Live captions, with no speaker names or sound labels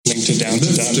to Down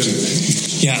to Dunk.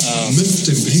 Yeah. Miffed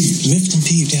and peeved. Miffed and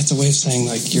peeved. Yeah, it's a way of saying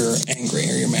like you're angry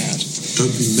or you're mad.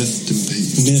 Don't be miffed and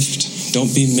peeved. Miffed.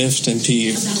 Don't be miffed and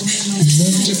peeved.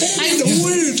 I know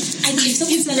word.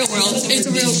 It's a real world. It's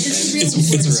a real word.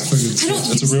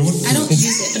 That's a real one? I don't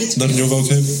use it, but it's not in your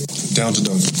vocab? Down to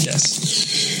Dunk.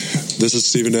 Yes. This is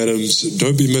Stephen Adams.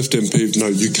 Don't be miffed and peeved. No,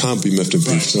 you can't be miffed and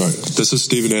peeved. Right. This is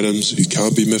Stephen Adams. You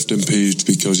can't be miffed and peeved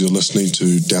because you're listening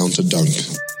to Down to Dunk.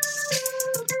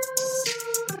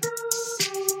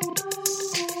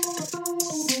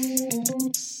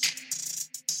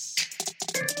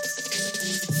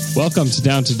 Welcome to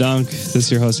Down to Dunk. This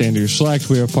is your host, Andrew Schlecht.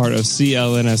 We are part of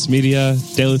CLNS Media,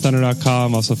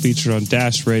 dailythunder.com, also featured on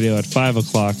Dash Radio at 5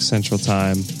 o'clock Central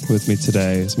Time. With me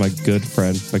today is my good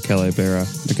friend, Michele Berra.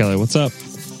 Michele, what's up?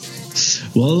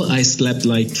 Well, I slept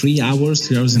like 3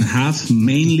 hours and a half,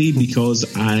 mainly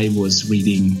because I was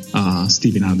reading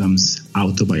Stephen Adams'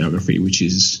 autobiography, which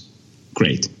is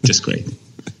great, just great.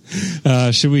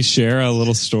 Should we share a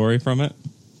little story from it?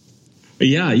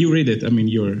 Yeah, you read it. I mean,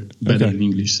 you're better in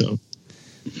English, so.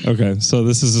 Okay, so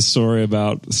this is a story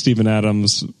about Stephen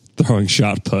Adams throwing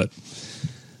shot put.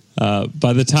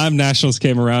 By the time Nationals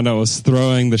came around, I was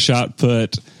throwing the shot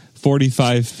put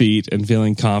 45 feet and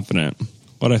feeling confident.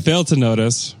 What I failed to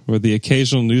notice were the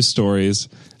occasional news stories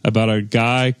about a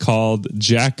guy called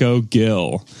Jacko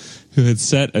Gill, who had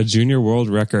set a junior world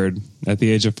record at the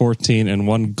age of 14 and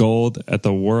won gold at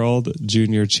the World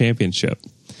Junior Championship.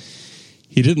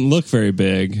 He didn't look very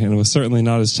big and was certainly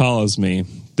not as tall as me.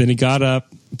 Then he got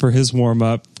up for his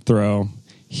warm-up throw,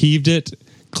 heaved it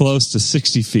close to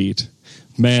 60 feet.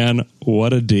 Man,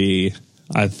 what a D,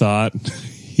 I thought.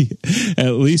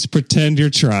 At least pretend you're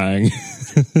trying.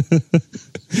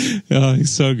 Oh,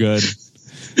 he's so good.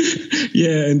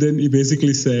 Yeah, and then he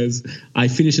basically says, I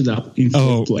finished it up in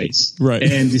fourth place. Right.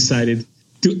 And decided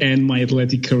to end my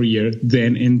athletic career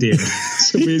then and there.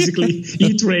 So basically,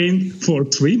 he trained for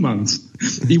 3 months.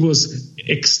 He was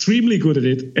extremely good at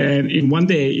it, and in one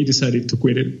day, he decided to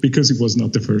quit it because he was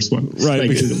not the first one. Right.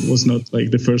 Like, it was not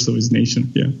like the first of his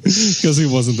nation. Yeah. Because he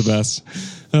wasn't the best.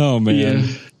 Oh, man.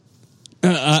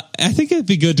 Yeah. I think it'd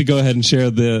be good to go ahead and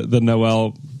share the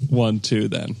Noel one, too,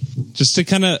 then. Just to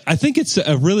kind of, I think it's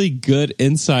a really good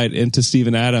insight into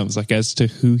Stephen Adams, like, as to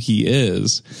who he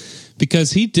is.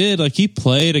 Because he did, like, he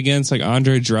played against, like,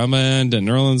 Andre Drummond and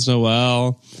Nerlens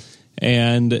Noel,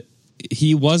 and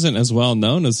he wasn't as well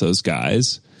known as those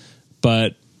guys,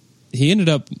 but he ended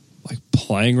up, like,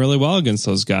 playing really well against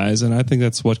those guys, and I think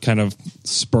that's what kind of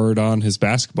spurred on his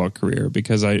basketball career,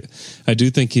 because I do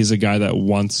think he's a guy that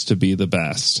wants to be the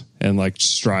best and, like,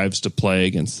 strives to play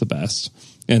against the best.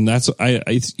 And that's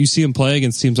you see him play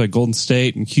against teams like Golden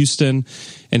State and Houston,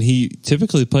 and he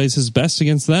typically plays his best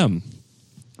against them.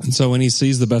 And so when he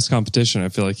sees the best competition, I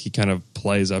feel like he kind of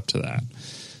plays up to that.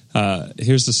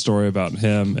 Here's the story about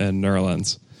him and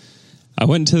Nerlens. I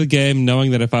went into the game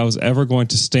knowing that if I was ever going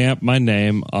to stamp my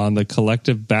name on the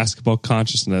collective basketball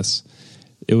consciousness,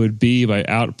 it would be by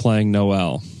outplaying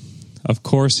Noel. Of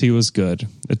course, he was good.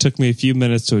 It took me a few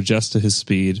minutes to adjust to his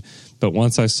speed, but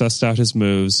once I sussed out his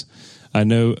moves, I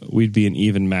knew we'd be an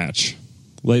even match.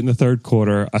 Late in the third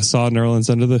quarter, I saw Nerlens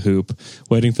under the hoop,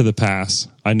 waiting for the pass.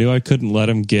 I knew I couldn't let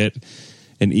him get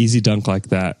an easy dunk like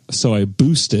that, so I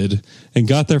boosted and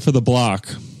got there for the block.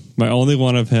 My only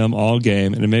one of him all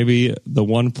game, and maybe the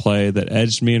one play that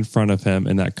edged me in front of him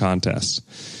in that contest.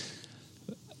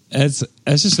 It's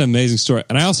just an amazing story.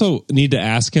 And I also need to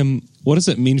ask him, what does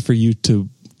it mean for you to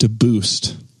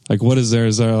boost? Like, what is there?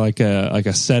 Is there like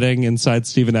a setting inside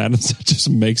Stephen Adams that just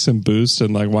makes him boost?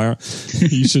 And like, why aren't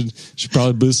you should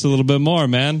probably boost a little bit more,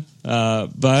 man?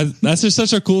 But that's just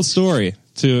such a cool story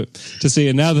to see.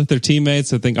 And now that they're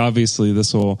teammates, I think obviously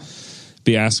this will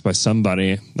be asked by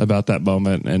somebody about that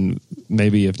moment, and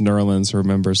maybe if Nerlens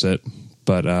remembers it.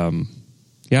 But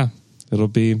yeah, it'll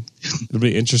be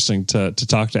interesting to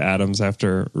talk to Adams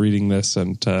after reading this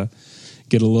and to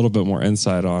get a little bit more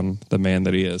insight on the man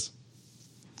that he is.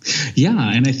 Yeah,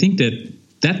 and I think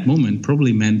that moment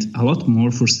probably meant a lot more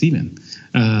for Stephen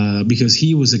because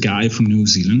he was a guy from New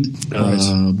Zealand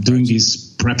doing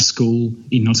this prep school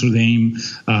in Notre Dame.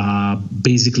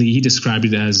 Basically, he described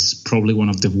it as probably one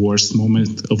of the worst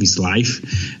moments of his life.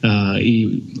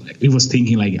 He was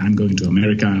thinking, like, I'm going to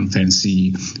America and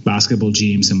fancy basketball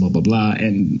gyms and blah, blah, blah.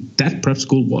 And that prep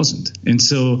school wasn't. And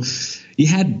so he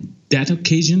had that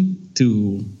occasion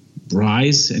to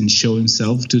rise and show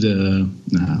himself to the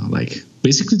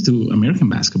basically to American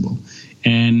basketball,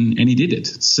 and he did it.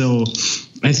 So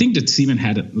I think that Stephen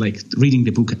had, like, reading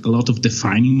the book, a lot of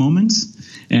defining moments,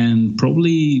 and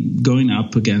probably going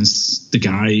up against the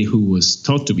guy who was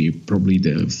thought to be probably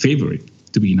the favorite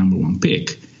to be number one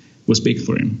pick was big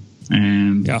for him.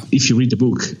 And if you read the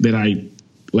book that I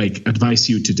advise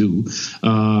you to do,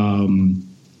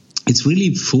 it's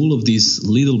really full of these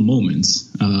little moments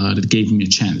that gave me a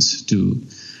chance to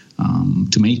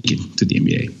make it to the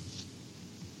NBA.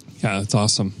 Yeah, that's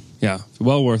awesome. Yeah,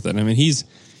 well worth it. I mean, he's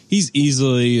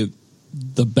easily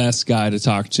the best guy to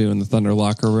talk to in the Thunder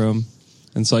locker room,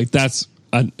 and so that's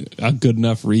a good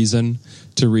enough reason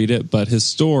to read it. But his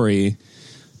story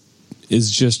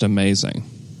is just amazing.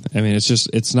 I mean,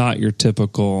 it's not your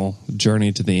typical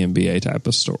journey to the NBA type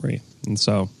of story, and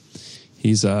so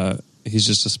he's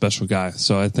just a special guy.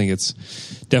 So I think it's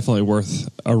definitely worth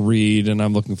a read, and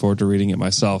I'm looking forward to reading it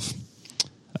myself.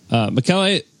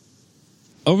 Michele,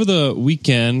 over the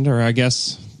weekend, or I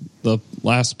guess the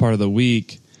last part of the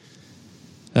week,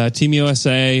 Team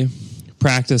USA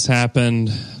practice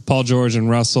happened. Paul George and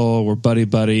Russell were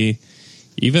buddy-buddy.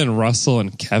 Even Russell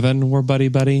and Kevin were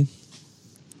buddy-buddy,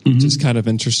 which is kind of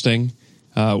interesting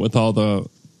with all the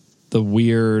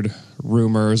weird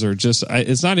rumors, or just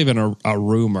it's not even a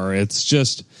rumor. It's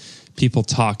just people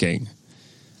talking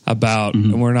about,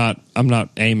 and I'm not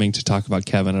aiming to talk about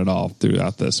Kevin at all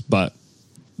throughout this, but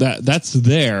that's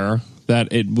there,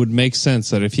 that it would make sense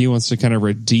that if he wants to kind of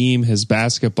redeem his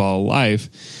basketball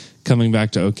life, coming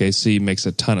back to OKC makes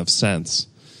a ton of sense.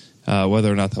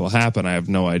 Whether or not that will happen, I have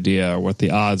no idea, or what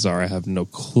the odds are, I have no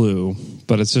clue.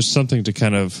 But it's just something to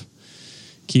kind of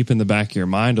keep in the back of your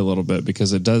mind a little bit,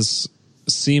 because it does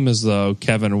seem as though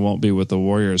Kevin won't be with the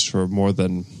Warriors for more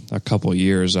than a couple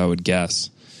years, I would guess.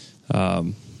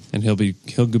 And he'll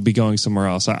be going somewhere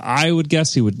else. I would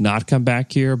guess he would not come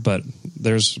back here, but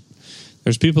there's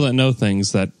people that know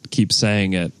things that keep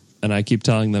saying it, and I keep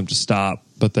telling them to stop,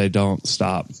 but they don't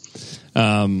stop.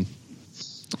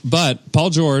 But Paul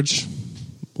George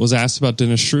was asked about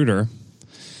Dennis Schröder,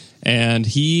 and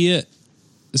he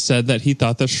said that he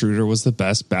thought that Schröder was the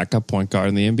best backup point guard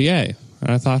in the NBA. And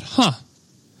I thought,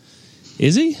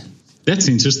 is he? That's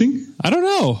interesting. I don't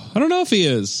know if he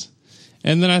is.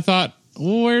 And then I thought,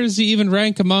 well, where does he even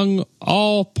rank among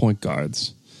all point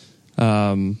guards?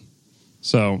 Woj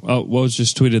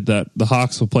just tweeted that the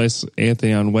Hawks will place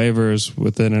Anthony on waivers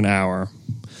within an hour.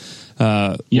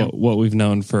 What we've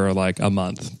known for like a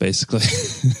month, basically.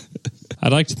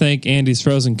 I'd like to thank Andy's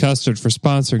Frozen Custard for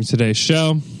sponsoring today's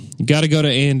show. You got to go to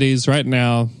Andy's right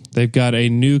now. They've got a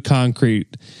new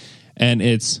concrete, and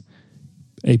it's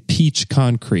a peach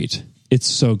concrete. It's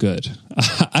so good.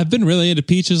 I've been really into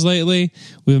peaches lately.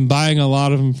 We've been buying a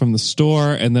lot of them from the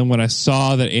store, and then when I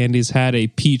saw that Andy's had a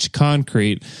peach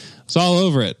concrete, I was all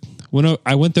over it. When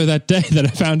I went there that day that I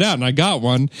found out, and I got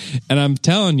one, and I'm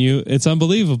telling you, it's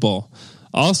unbelievable.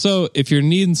 Also, if you're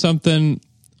needing something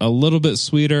a little bit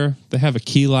sweeter, they have a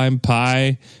key lime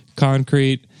pie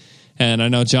concrete, and I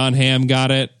know John Hamm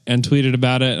got it and tweeted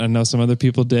about it. I know some other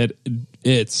people did.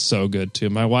 It's so good, too.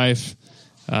 My wife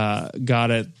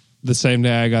got it the same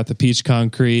day I got the peach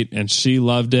concrete, and she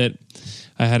loved it.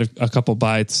 I had a couple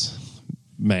bites.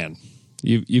 Man,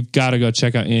 you've got to go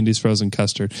check out Andy's Frozen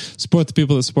Custard. Support the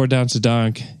people that support Down to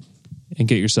Dunk, and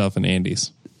get yourself an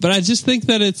Andy's. But I just think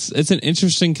that it's an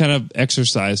interesting kind of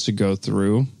exercise to go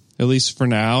through, at least for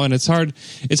now. And it's hard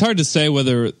to say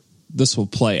whether this will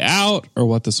play out or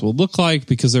what this will look like,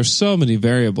 because there's so many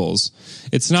variables.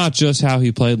 It's not just how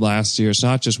he played last year. It's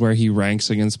not just where he ranks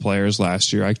against players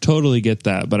last year. I totally get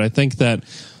that. But I think that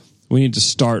we need to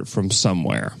start from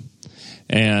somewhere,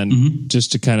 and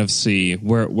just to kind of see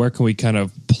where can we kind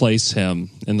of place him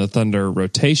in the Thunder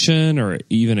rotation, or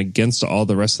even against all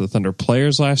the rest of the Thunder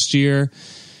players last year,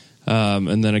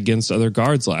 and then against other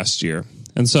guards last year.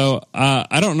 And so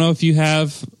I don't know if you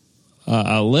have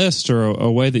a list or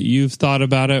a way that you've thought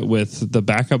about it with the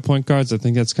backup point guards. I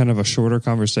think that's kind of a shorter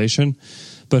conversation.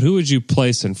 But who would you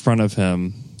place in front of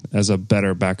him as a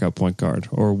better backup point guard?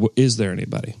 Or is there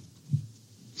anybody?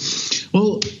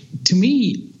 Well, to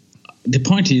me, the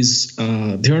point is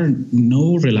there are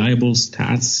no reliable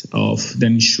stats of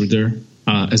Dennis Schröder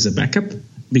as a backup,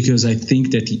 because I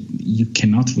think that you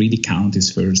cannot really count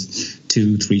his first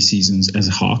 2-3 seasons as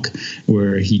a Hawk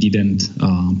where he didn't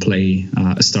play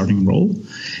a starting role.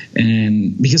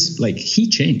 And because he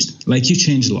changed, you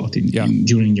changed a lot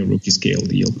during your rookie scale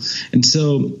deal. And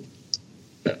so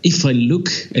if I look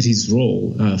at his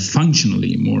role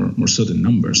functionally, more so than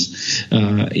numbers,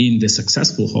 in the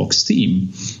successful Hawks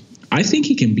team, I think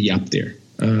he can be up there.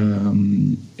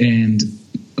 And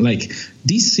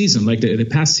this season, the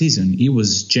past season, he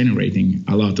was generating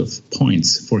a lot of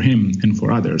points for him and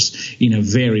for others in a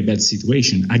very bad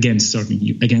situation against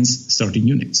starting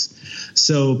units.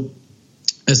 So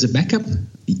as a backup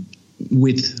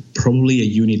with probably a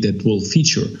unit that will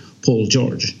feature Paul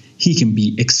George, he can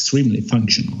be extremely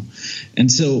functional.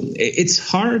 And so it's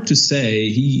hard to say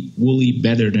he will be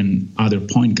better than other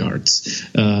point guards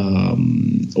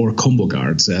or combo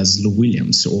guards as Lou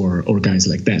Williams or guys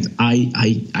like that.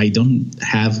 I don't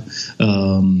have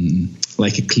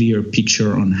like a clear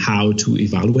picture on how to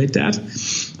evaluate that.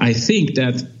 I think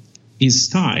that his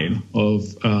style of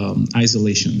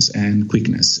isolations and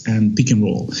quickness and pick and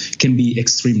roll can be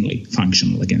extremely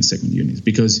functional against second units,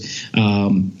 because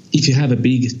if you have a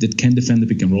big that can defend the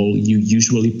pick and roll, you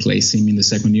usually place him in the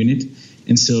second unit.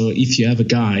 And so if you have a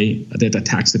guy that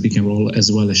attacks the pick and roll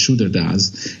as well as Schröder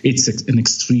does, it's an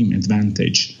extreme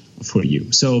advantage for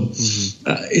you. So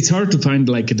it's hard to find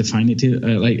like a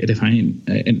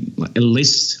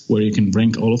list where you can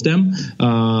rank all of them,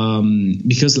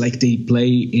 because like they play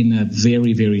in a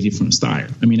very, very different style.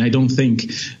 I mean, I don't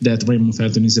think that Raymond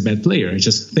Felton is a bad player. I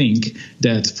just think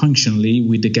that functionally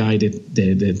with the guy that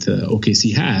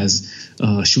OKC has,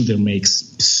 Schröder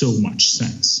makes so much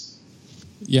sense.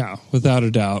 Yeah, without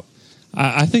a doubt.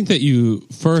 I think that you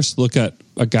first look at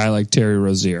a guy like Terry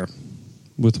Rozier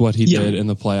with what he did in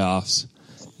the playoffs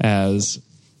as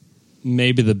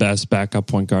maybe the best backup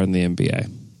point guard in the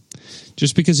NBA.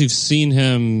 Just because you've seen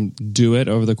him do it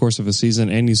over the course of a season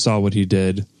and you saw what he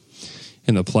did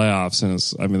in the playoffs. And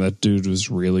that dude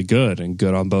was really good and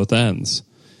good on both ends.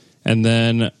 And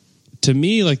then to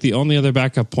me, like the only other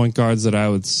backup point guards that I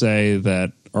would say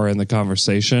that are in the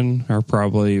conversation are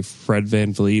probably Fred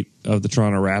VanVleet of the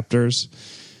Toronto Raptors.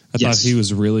 I thought he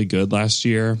was really good last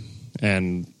year,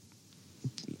 and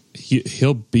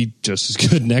he'll be just as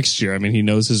good next year. I mean, he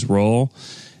knows his role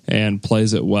and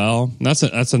plays it well. And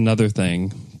that's another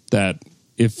thing, that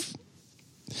if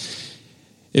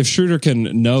Schröder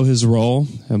can know his role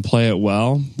and play it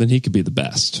well, then he could be the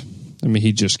best. I mean,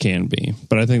 he just can be.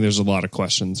 But I think there's a lot of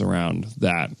questions around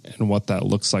that and what that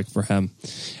looks like for him.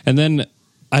 And then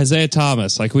Isaiah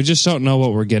Thomas, like, we just don't know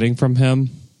what we're getting from him.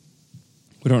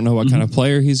 We don't know what kind of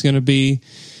player he's going to be.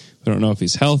 We don't know if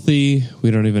he's healthy.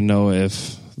 We don't even know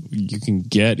if you can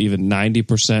get even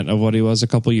 90% of what he was a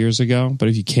couple years ago. But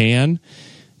if you can,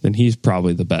 then he's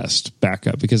probably the best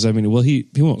backup. Because, I mean, he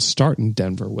won't start in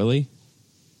Denver, will he?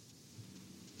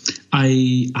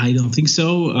 I don't think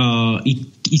so.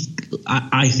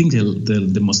 I think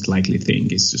the most likely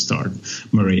thing is to start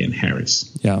Murray and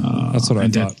Harris. Yeah, that's what I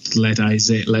thought. Let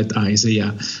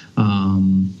Isaiah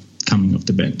coming off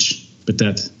the bench. But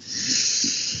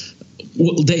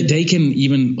they can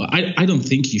even. I don't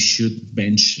think you should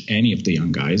bench any of the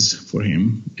young guys for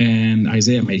him. And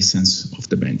Isaiah makes sense off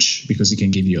the bench because he can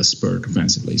give you a spurt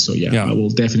offensively. So yeah, I will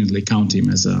definitely count him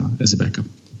as a backup.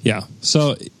 Yeah.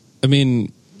 So I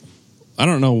mean, I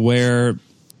don't know where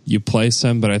you place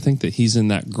him, but I think that he's in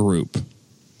that group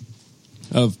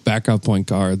of backup point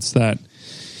guards that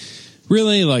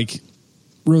really, like,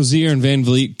 Rozier and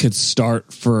VanVleet could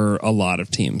start for a lot of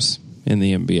teams in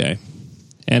the NBA.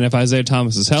 And if Isaiah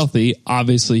Thomas is healthy,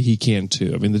 obviously he can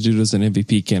too. I mean, the dude was an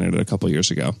MVP candidate a couple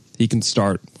years ago. He can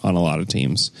start on a lot of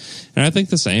teams. And I think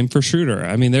the same for Schröder.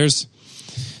 I mean, there's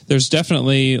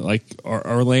definitely, like,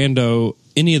 Orlando,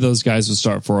 any of those guys would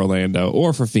start for Orlando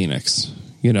or for Phoenix.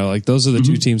 You know, like, those are the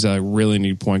two teams that really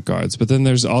need point guards. But then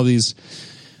there's all these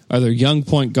other young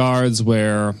point guards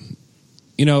where,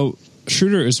 you know,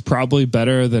 Schröder is probably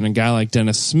better than a guy like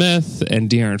Dennis Smith and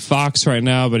De'Aaron Fox right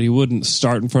now, but he wouldn't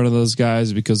start in front of those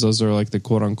guys because those are like the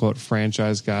quote-unquote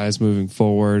franchise guys moving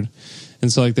forward.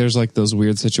 And so, like, there's like those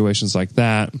weird situations like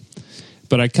that.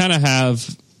 But I kind of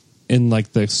have, in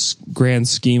like the grand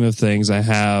scheme of things, I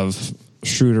have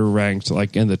Schröder ranked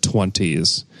like in the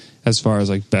 20s as far as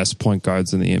like best point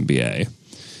guards in the NBA.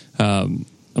 I'm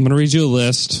going to read you a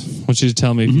list. I want you to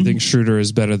tell me if you think Schröder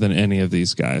is better than any of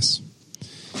these guys.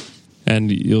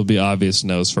 And you'll be obvious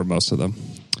no's for most of them.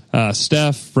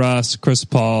 Steph, Russ, Chris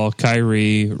Paul,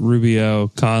 Kyrie, Rubio,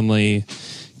 Conley,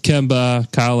 Kemba,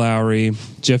 Kyle Lowry,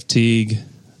 Jeff Teague,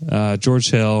 George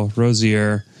Hill,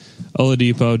 Rozier,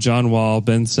 Oladipo, John Wall,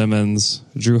 Ben Simmons,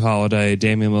 Drew Holiday,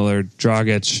 Damian Lillard,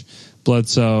 Dragic,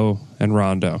 Bledsoe, and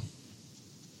Rondo.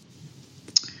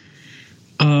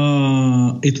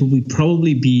 It will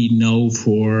probably be no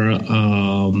for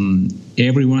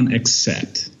everyone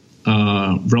except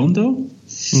Rondo.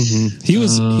 He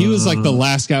was like the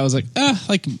last guy. I was like,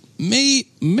 like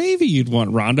maybe you'd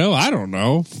want Rondo. I don't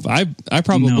know. I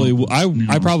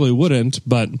probably wouldn't.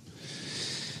 But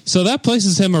so that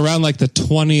places him around like the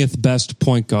 20th best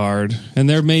point guard, and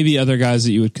there may be other guys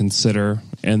that you would consider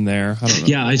in there. I don't know.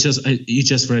 Yeah, you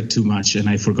just read too much, and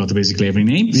I forgot basically every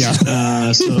name. Yeah,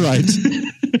 right.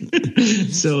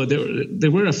 So there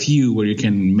were a few where you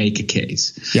can make a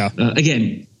case. Yeah.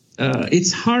 Again,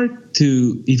 it's hard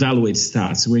to evaluate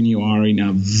stats when you are in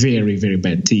a very, very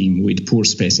bad team with poor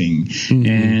spacing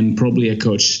and probably a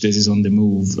coach that is on the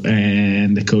move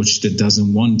and a coach that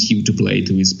doesn't want you to play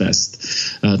to his best,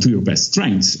 to your best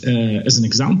strengths. As an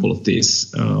example of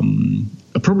this,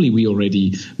 probably we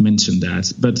already mentioned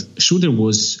that, but Schröder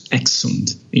was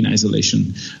excellent in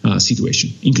isolation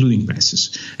situation, including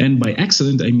passes. And by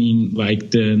excellent, I mean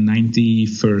like the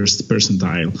 91st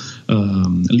percentile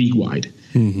league-wide.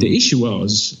 The issue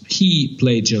was he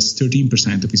played just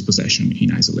 13% of his possession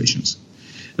in isolations,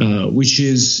 which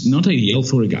is not ideal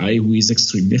for a guy who is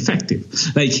extremely effective.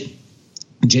 Like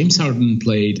James Harden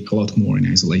played a lot more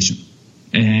in isolation,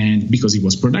 and because he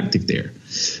was productive there.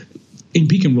 In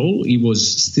pick and roll, he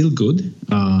was still good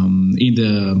in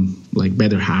the like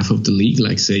better half of the league,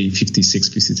 like say 56,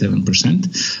 57%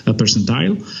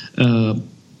 percentile.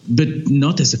 But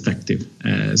not as effective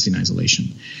as in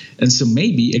isolation. And so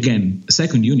maybe, again, a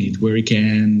second unit where he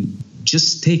can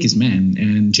just take his man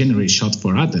and generate shots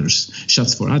for others,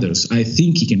 I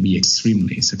think he can be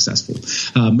extremely successful.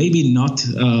 Maybe not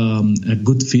a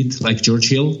good fit like George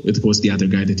Hill. It was the other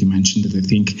guy that you mentioned that I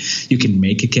think you can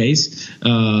make a case.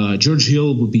 George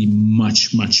Hill would be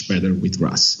much, much better with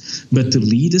Russ. But to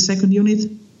lead a second unit,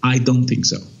 I don't think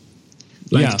so.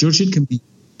 George Hill can be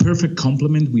perfect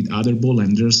complement with other ball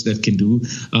handlers that can do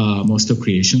most of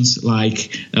creations,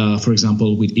 like, for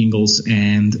example, with Ingles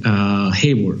and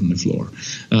Hayward on the floor.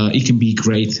 It can be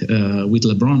great with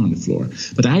LeBron on the floor.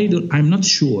 But I'm not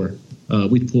sure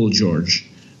with Paul George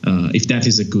if that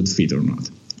is a good fit or not.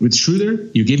 With Schröder,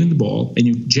 you give him the ball and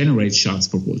you generate shots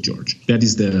for Paul George. That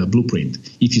is the blueprint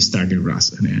if you start with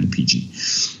Russ and PG.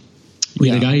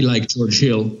 With a guy like George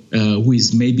Hill, who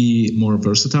is maybe more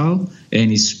versatile and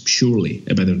is surely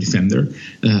a better defender,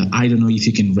 I don't know if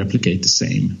you can replicate the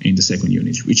same in the second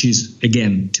unit, which is,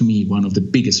 again, to me, one of the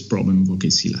biggest problems of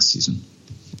OKC last season.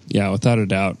 Yeah, without a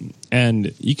doubt.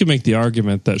 And you can make the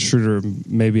argument that Schröder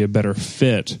may be a better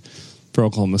fit for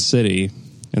Oklahoma City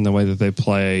in the way that they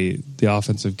play the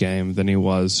offensive game than he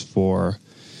was for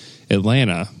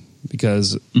Atlanta.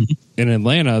 Because in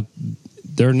Atlanta,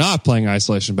 they're not playing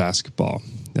isolation basketball.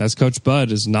 As Coach Bud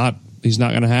he's not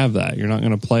going to have that. You're not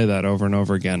going to play that over and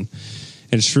over again.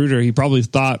 And Schröder, he probably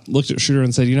looked at Schröder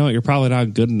and said, you know what, you're probably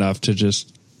not good enough to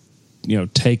just,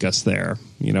 take us there,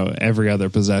 every other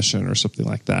possession or something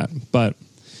like that. But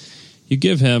you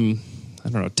give him,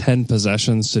 10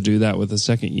 possessions to do that with a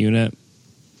second unit,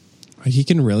 he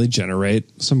can really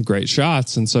generate some great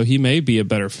shots. And so he may be a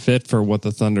better fit for what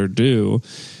the Thunder do.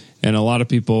 And a lot of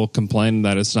people complain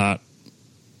that it's not,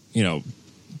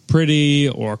 pretty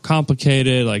or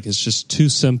complicated, like it's just too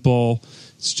simple,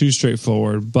 it's too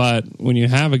straightforward. But when you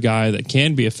have a guy that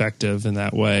can be effective in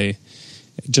that way,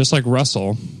 just like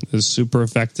Russell is super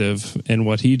effective in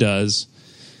what he does,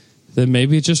 then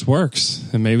maybe it just works,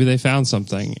 and maybe they found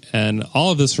something. And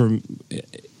all of this,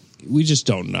 we just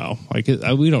don't know.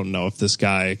 We don't know if this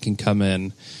guy can come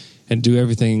in and do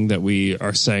everything that we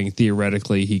are saying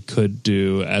theoretically he could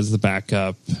do as the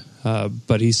backup.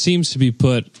 But he seems to be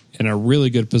put in a really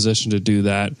good position to do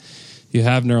that. You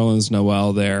have Nerlens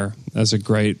Noel there as a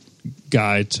great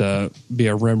guy to be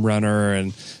a rim runner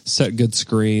and set good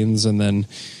screens. And then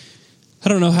I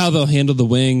don't know how they'll handle the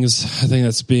wings. I think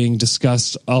that's being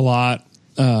discussed a lot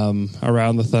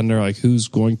around the Thunder, like who's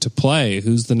going to play,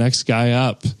 who's the next guy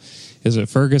up. Is it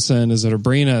Ferguson? Is it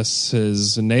Abrinas?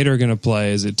 Is Nader going to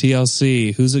play? Is it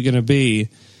TLC? Who's it going to be?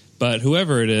 But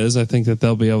whoever it is, I think that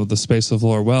they'll be able to space the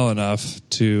floor well enough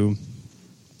to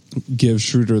give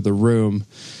Schröder the room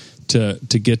to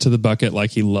get to the bucket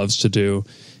like he loves to do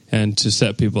and to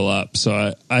set people up.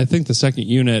 So I think the second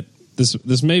unit,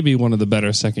 this may be one of the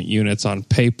better second units on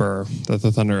paper that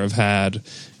the Thunder have had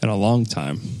in a long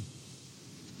time.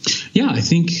 Yeah, I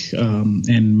think,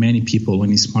 and many people,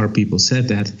 many smart people said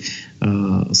that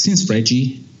since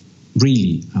Reggie,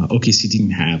 really, OKC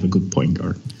didn't have a good point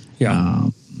guard. Yeah.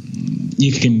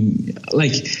 You can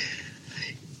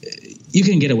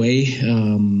get away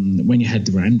when you had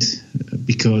Durant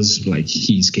because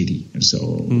he's KD, and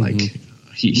so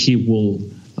he will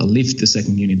lift the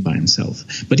second unit by himself.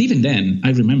 But even then,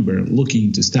 I remember looking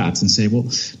into stats and say, well,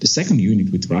 the second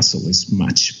unit with Russell is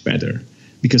much better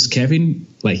because Kevin,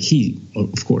 he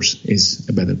of course is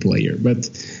a better player, but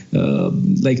to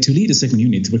lead a second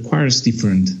unit requires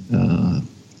different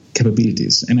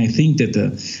capabilities, and I think that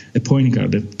a point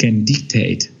guard that can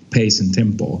dictate pace and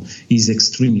tempo is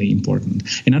extremely important.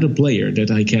 Another player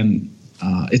that I can,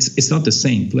 it's not the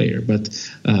same player, but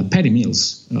Patty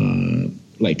Mills,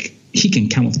 he can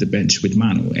come off the bench with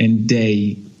Manu, and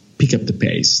they pick up the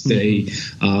pace. They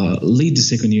lead the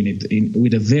second unit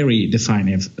with a very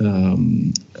defined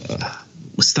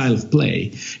style of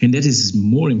play, and that is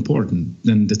more important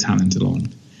than the talent alone.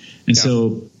 And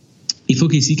so if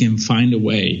OKC can find a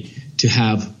way to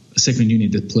have a second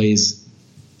unit that plays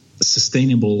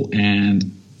sustainable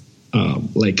and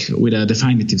with a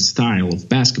definitive style of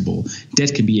basketball,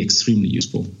 that can be extremely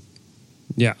useful.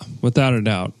 Yeah, without a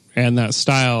doubt. And that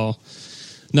style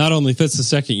not only fits the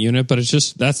second unit, but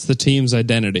that's the team's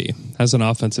identity as an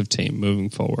offensive team moving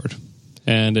forward.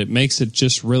 And it makes it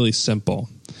just really simple.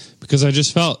 Because it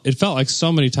felt like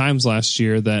so many times last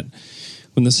year that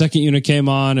when the second unit came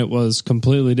on, it was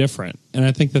completely different. And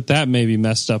I think that maybe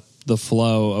messed up the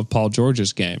flow of Paul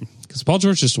George's game. Because Paul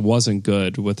George just wasn't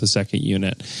good with the second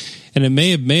unit. And it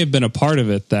may have been a part of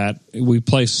it that we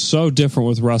play so different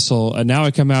with Russell, and now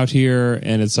I come out here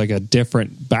and it's like a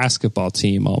different basketball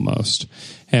team almost.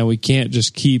 And we can't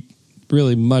just keep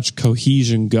really much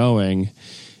cohesion going.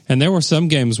 And there were some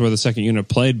games where the second unit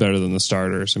played better than the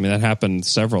starters. I mean, that happened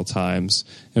several times.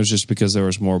 It was just because there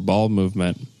was more ball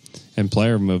movement and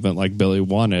player movement like Billy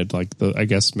wanted. I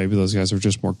guess maybe those guys were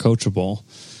just more coachable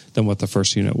than what the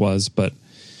first unit was. But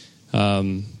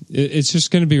it's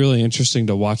just going to be really interesting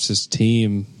to watch this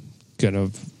team kind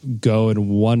of go in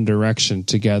one direction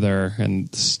together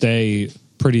and stay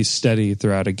pretty steady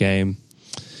throughout a game.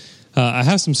 I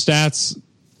have some stats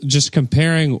just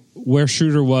comparing where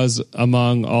Schröder was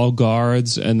among all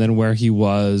guards and then where he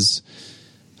was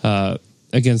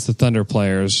against the Thunder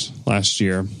players last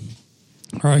year.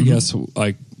 Or I guess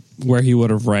like where he would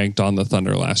have ranked on the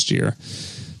Thunder last year.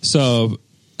 So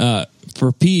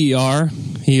for PER,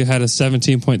 he had a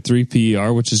 17.3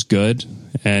 PER, which is good.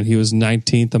 And he was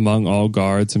 19th among all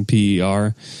guards in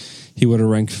PER. He would have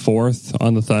ranked 4th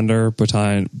on the Thunder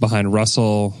behind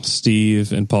Russell,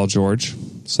 Steve, and Paul George.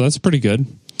 So that's pretty good.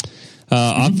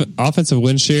 Offensive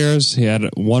win shares, he had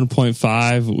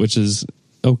 1.5, which is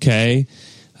okay.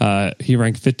 He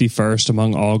ranked 51st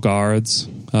among all guards,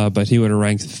 but he would have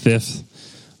ranked 5th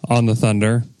on the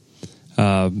Thunder.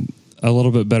 A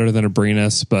little bit better than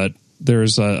Abrinas, but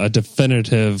there's a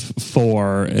definitive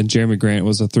 4, and Jeremy Grant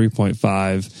was a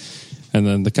 3.5. And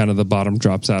then the bottom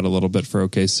drops out a little bit for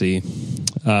OKC.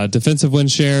 Defensive win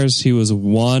shares, he was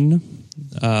 1.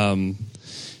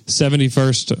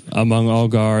 71st among all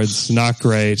guards, not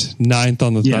great. 9th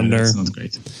on the Thunder. That's not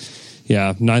great.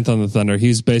 Yeah, 9th on the Thunder.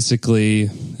 He's basically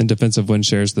in defensive win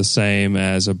shares the same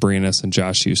as Abrinas and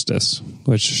Josh Eustace,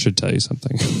 which should tell you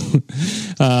something.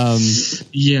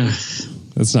 Yeah.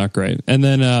 That's not great. And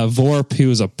then Vorp, he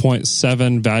was a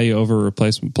 0.7 value over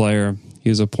replacement player. He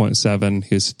was a 0.7.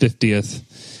 He was 50th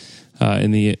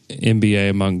in the NBA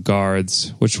among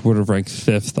guards, which would have ranked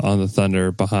 5th on the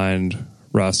Thunder behind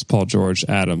Russ, Paul George,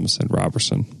 Adams, and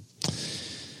Robertson.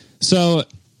 So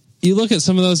you look at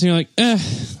some of those and you're like,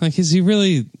 is he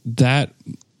really that?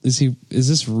 Is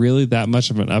this really that much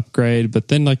of an upgrade? But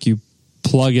then you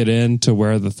plug it into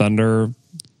where the Thunder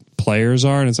players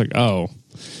are, and it's like, oh,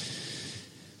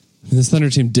 this Thunder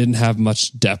team didn't have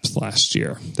much depth last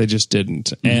year. They just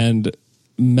didn't. Mm-hmm. And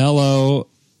Melo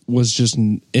was just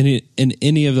in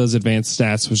any of those advanced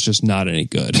stats was just not any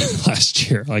good last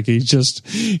year. He just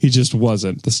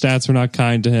wasn't. The stats were not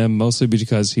kind to him, mostly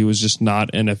because he was just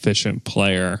not an efficient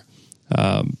player,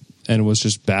 and was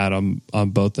just bad on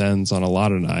both ends on a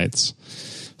lot of nights.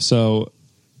 So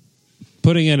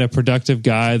putting in a productive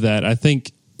guy that I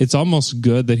think it's almost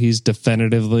good that he's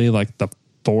definitively the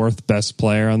 4th best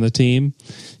player on the team,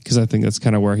 because I think that's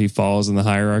kind of where he falls in the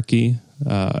hierarchy.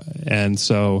 And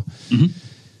so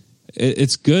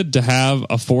it's good to have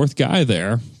a 4th guy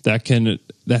there that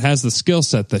has the skill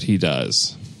set that he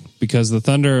does, because the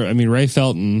Thunder, Ray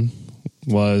Felton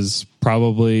was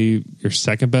probably your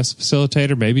 2nd best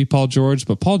facilitator, maybe Paul George,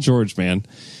 but Paul George, man,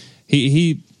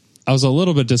 I was a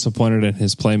little bit disappointed in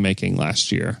his playmaking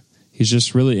last year. He's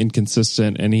just really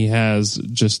inconsistent, and he has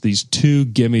just these 2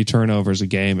 gimme turnovers a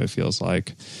game, it feels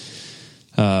like.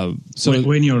 So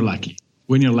when you're lucky.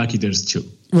 When you're lucky, there's 2.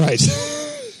 Right.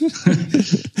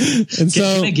 And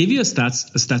can I give you a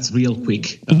stats real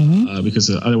quick? Because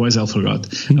otherwise I'll forget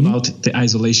about the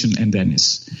isolation and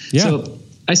Dennis. Yeah. So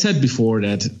I said before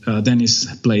that Dennis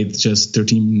played just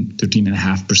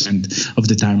 13.5% of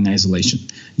the time in isolation.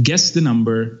 Guess the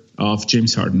number of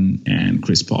James Harden and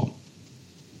Chris Paul.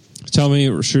 Tell me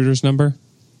Schröder's number.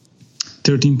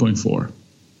 13.4.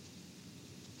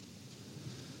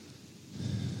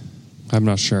 I'm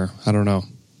not sure. I don't know.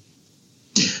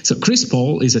 So Chris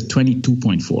Paul is at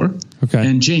 22.4. Okay.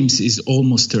 And James is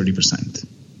almost 30%.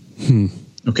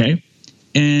 Okay.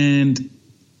 And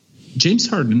James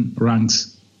Harden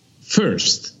ranks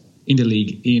first in the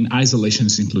league in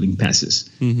isolations, including passes,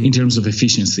 in terms of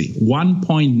efficiency.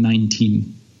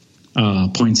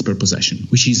 1.19 points per possession,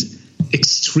 which is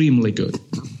extremely good.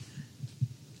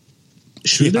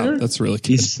 Schröder that's really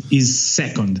good. is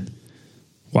second.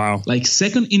 Wow. Like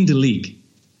second in the league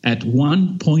at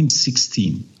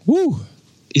 1.16. Woo.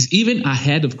 Is even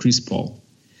ahead of Chris Paul.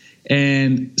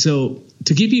 And so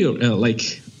to give you,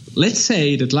 let's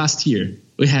say that last year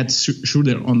we had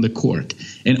Schröder on the court,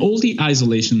 and all the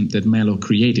isolation that Melo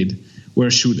created were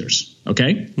shooters,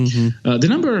 okay? The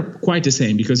number are quite the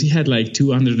same because he had like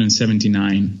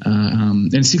 279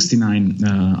 and 69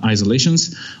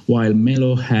 isolations, while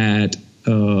Melo had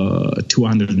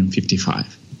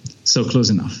 255. So close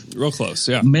enough. Real close,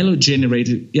 yeah. Melo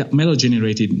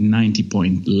generated 90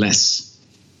 points less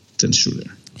than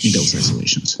Schröder in those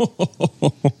isolations.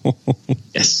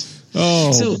 Yes.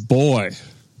 Oh, boy.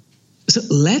 So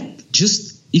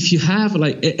if you have and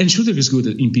Schröder is good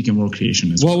in pick and roll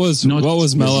creation as well. What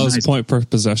was Melo's point per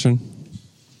possession?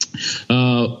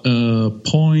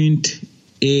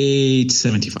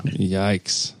 0.875.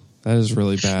 Yikes. That is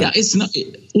really bad. Yeah, it's not.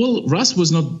 Well, Russ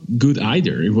was not good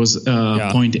either. It was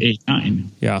 0.89.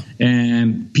 Yeah.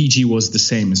 And PG was the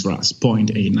same as Russ,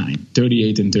 0.89,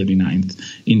 38th and 39th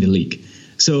in the league.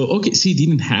 So OKC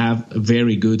didn't have a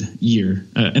very good year,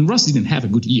 and Russ didn't have a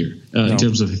good year in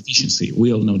terms of efficiency.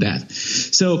 We all know that.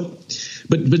 So,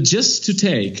 but just to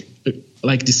take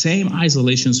the same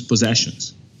isolations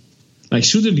possessions, like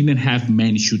Schröder didn't have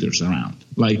many shooters around,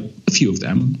 like a few of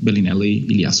them, Bellinelli,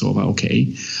 Ilyasova,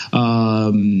 okay.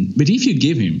 But if you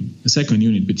give him a second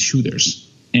unit with shooters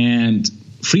and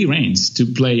free reins to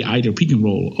play either pick and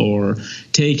roll or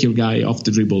take your guy off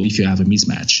the dribble if you have a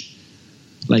mismatch,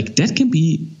 that can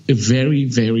be a very,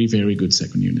 very, very good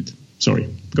second unit. Sorry,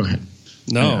 go ahead.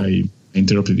 No, I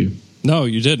interrupted you. No,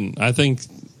 you didn't. I think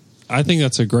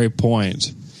that's a great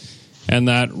point, and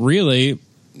that really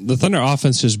the Thunder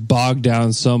offense just bogged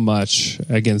down so much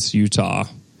against Utah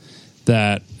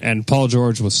and Paul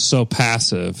George was so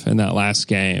passive in that last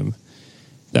game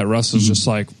that Russ was just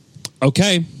like,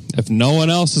 okay, if no one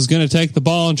else is going to take the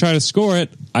ball and try to score it,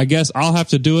 I guess I'll have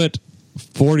to do it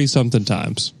 40-something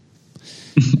times.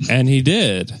 And he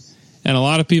did. And a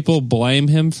lot of people blame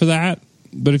him for that.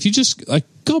 But if you just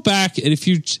go back and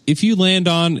if you land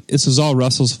on this is all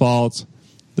Russell's fault,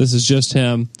 this is just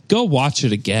him, go watch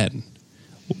it again.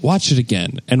 Watch it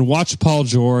again and watch Paul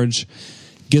George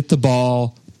get the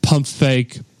ball, pump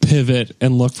fake, pivot,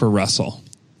 and look for Russell.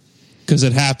 Because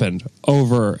it happened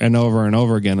over and over and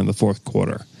over again in the fourth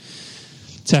quarter.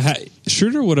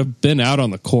 Schröder would have been out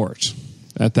on the court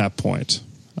at that point.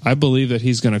 I believe that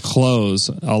he's going to close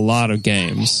a lot of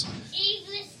games.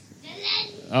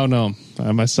 Oh, no.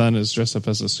 My son is dressed up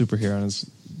as a superhero and is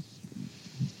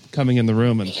coming in the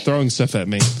room and throwing stuff at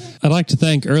me. I'd like to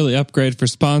thank Early Upgrade for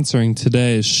sponsoring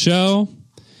today's show.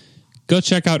 Go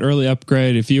check out Early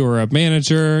Upgrade if you are a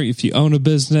manager, if you own a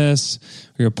business,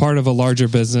 or you're part of a larger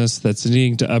business that's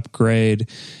needing to upgrade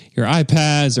your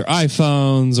iPads or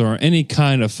iPhones or any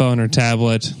kind of phone or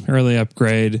tablet. Early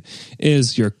Upgrade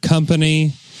is your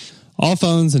company. All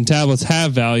phones and tablets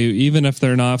have value, even if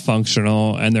they're not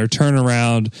functional, and their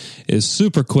turnaround is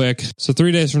super quick. So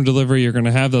 3 days from delivery, you're going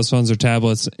to have those phones or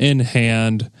tablets in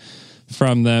hand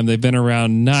from them. They've been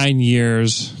around 9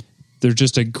 years. They're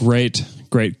just a great,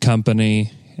 great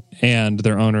company, and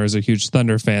their owner is a huge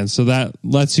Thunder fan. So that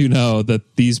lets you know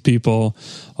that these people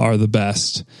are the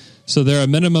best. So they're a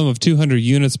minimum of 200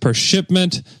 units per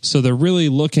shipment. So they're really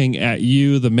looking at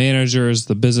you, the managers,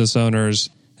 the business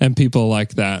owners, and people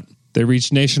like that. They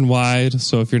reach nationwide,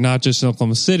 so if you're not just in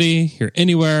Oklahoma City, you're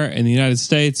anywhere in the United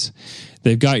States,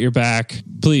 they've got your back.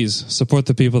 Please support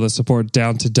the people that support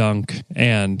Down to Dunk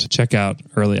and check out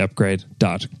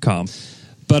earlyupgrade.com.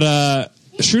 But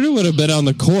Schröder would have been on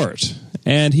the court,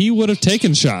 and he would have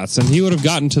taken shots, and he would have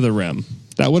gotten to the rim.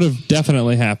 That would have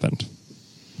definitely happened.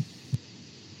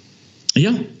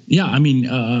 Yeah. I mean,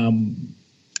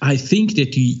 I think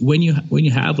that when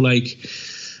you have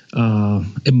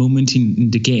a moment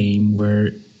in the game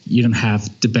where you don't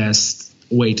have the best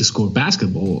way to score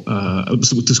basketball,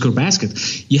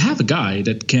 you have a guy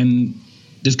that can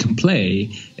play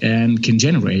and can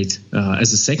generate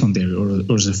as a secondary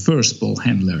or as a first ball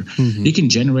handler. Mm-hmm. He can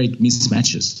generate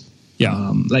mismatches.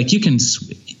 Yeah, you can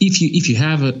if you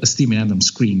have a Steven Adams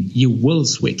screen, you will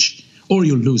switch or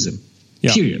you'll lose him.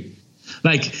 Yeah. Period.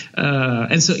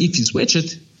 And so if you switch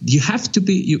it, you have to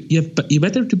be you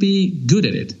better to be good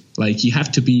at it. You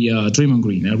have to be Draymond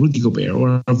Green, Rudy Gobert,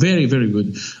 or a very, very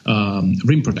good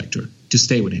rim protector to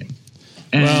stay with him.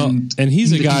 And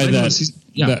he's a guy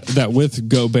that with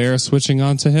Gobert switching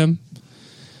onto him,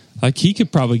 Like he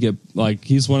could probably get, like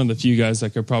he's one of the few guys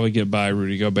that could probably get by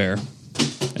Rudy Gobert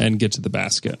and get to the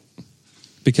basket.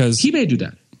 Because he may do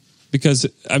that. Because,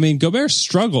 I mean, Gobert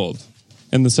struggled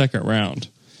in the second round.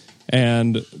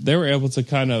 And they were able to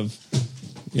kind of,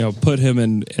 put him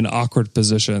in awkward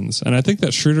positions. And I think that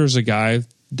Schröder's a guy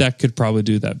that could probably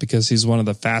do that because he's one of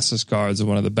the fastest guards and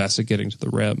one of the best at getting to the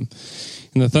rim.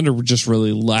 And the Thunder just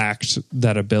really lacked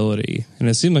that ability. And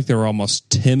it seemed like they were almost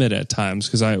timid at times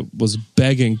because I was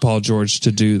begging Paul George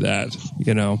to do that,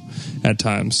 at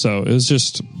times. So it was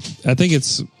just, I think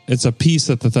it's a piece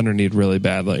that the Thunder need really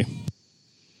badly.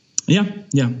 Yeah.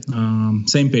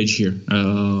 Same page here.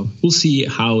 We'll see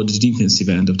how the defensive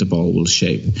end of the ball will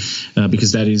shape,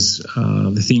 because that is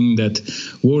the thing that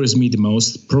worries me the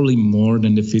most, probably more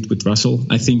than the fit with Russell.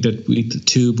 I think that with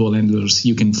two ball handlers,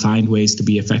 you can find ways to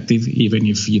be effective, even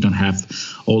if you don't have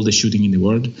all the shooting in the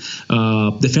world.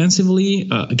 Defensively,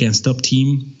 against top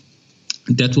team,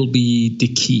 that will be the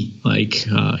key. Like,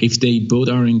 if they both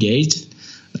are engaged,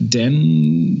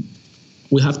 then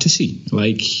we have to see.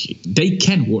 Like, they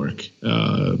can work,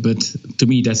 but to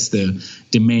me, that's the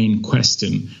main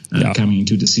question coming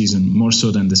into the season, more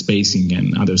so than the spacing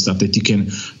and other stuff that you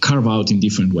can carve out in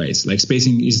different ways. Like,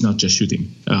 spacing is not just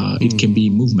shooting; it can be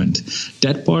movement.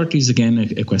 That part is again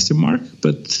a question mark,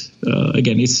 but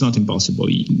again, it's not impossible.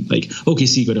 Like,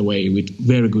 OKC got away with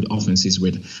very good offenses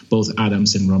with both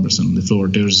Adams and Robertson on the floor.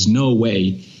 There's no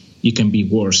way you can be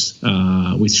worse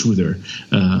with Schröder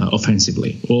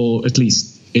offensively, or at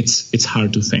least it's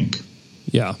hard to think.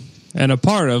 Yeah, and a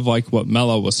part of like what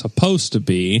Melo was supposed to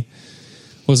be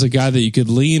was a guy that you could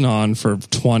lean on for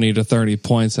 20 to 30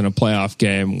 points in a playoff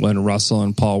game when Russell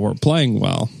and Paul weren't playing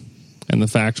well. And the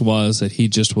fact was that he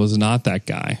just was not that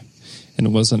guy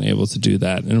and wasn't able to do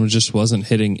that, and just wasn't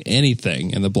hitting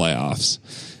anything in the playoffs.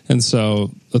 And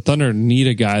so the Thunder need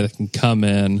a guy that can come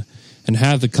in and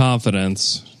have the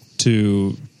confidence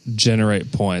to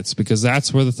generate points, because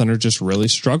that's where the Thunder just really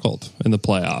struggled in the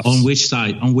playoffs. On which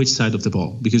side of the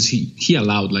ball? Because he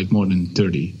allowed like more than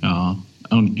 30 on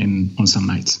some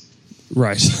nights.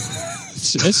 Right.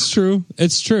 It's true.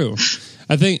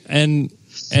 I think, and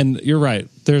you're right.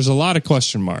 There's a lot of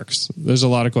question marks.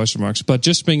 But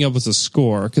just being able to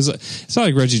score, because it's not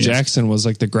like Reggie Jackson was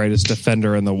like the greatest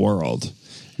defender in the world.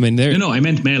 I mean, no, I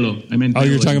meant Melo.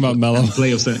 You're talking about Melo.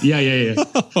 Playoffs. Yeah.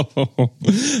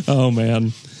 Oh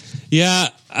man. Yeah,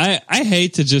 I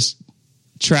hate to just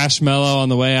trash Melo on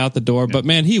the way out the door, but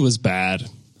man, he was bad.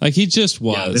 Like, he just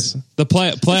was. The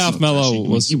playoff Melo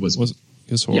was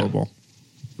horrible.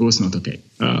 It was not okay.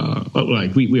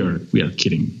 Like we are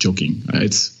kidding, joking.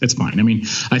 It's fine. I mean,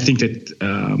 I think that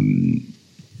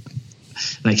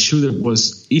like Schröder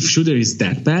was. If Schröder is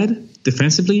that bad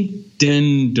defensively,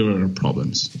 then there are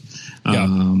problems.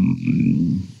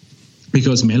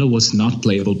 Because Melo was not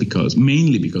playable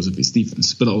mainly because of his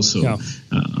defense, but also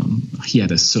he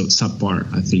had a subpar,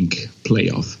 I think,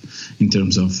 playoffs in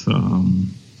terms of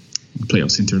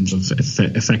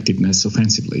effectiveness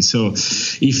offensively. So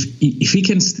if he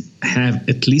can have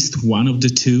at least one of the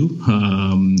two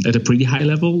at a pretty high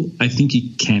level, I think he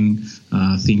can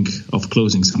think of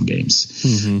closing some games.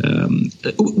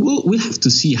 We'll have to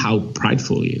see how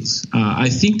prideful he is. I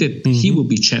think that he will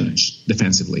be challenged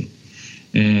defensively.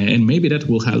 And maybe that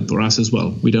will help us as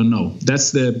well. We don't know.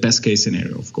 That's the best case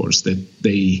scenario, of course, that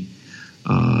they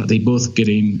both get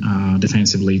in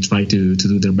defensively, try to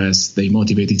do their best. They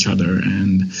motivate each other,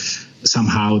 and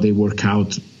somehow they work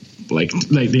out like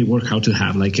they work out to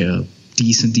have like a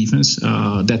decent defense.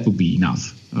 That would be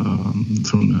enough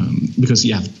because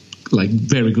you have like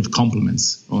very good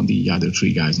compliments on the other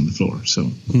three guys on the floor.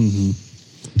 So.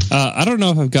 I don't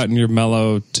know if I've gotten your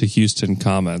Melo to Houston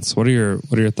comments. What are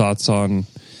your thoughts on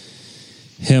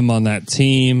him on that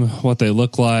team? What they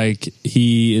look like?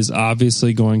 He is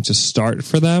obviously going to start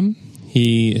for them.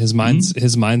 His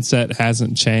mindset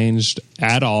hasn't changed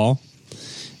at all.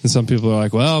 And some people are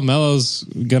like, well, Melo's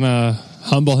gonna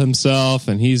humble himself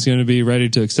and he's going to be ready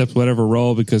to accept whatever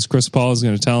role because Chris Paul is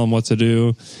going to tell him what to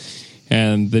do.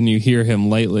 And then you hear him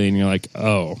lately, and you're like,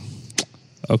 oh,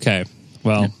 okay,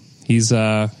 well. Yeah. He's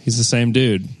the same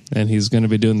dude, and he's going to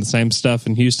be doing the same stuff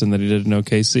in Houston that he did in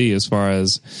OKC as far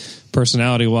as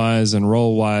personality-wise and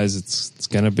role-wise. It's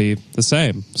going to be the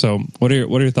same. So what are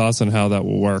your thoughts on how that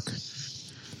will work?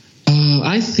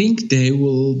 I think they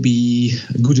will be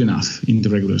good enough in the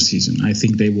regular season. I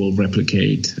think they will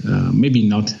replicate, maybe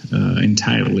not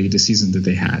entirely the season that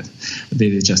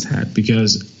they just had,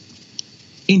 because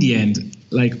in the end,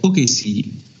 like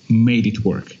OKC made it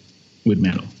work with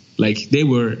Melo. Like, they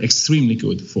were extremely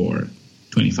good for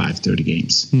 25, 30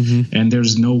 games. And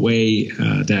there's no way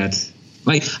that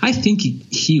Like, I think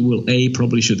he will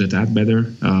probably should adapt better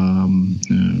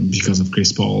because of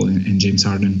Chris Paul and James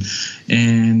Harden.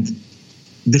 And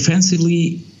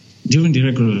defensively, during the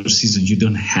regular season, you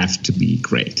don't have to be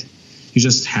great. You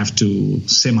just have to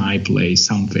semi-play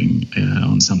something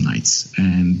on some nights.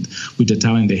 And with the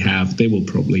talent they have, they will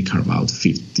probably carve out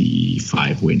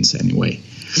 55 wins anyway.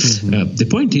 Mm-hmm. The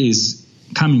point is,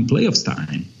 coming playoffs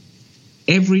time,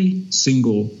 every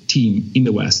single team in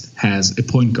the West has a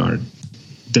point guard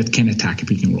that can attack a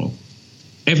pick and roll.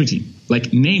 Every team.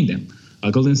 Like, name them.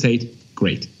 Golden State,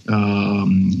 great.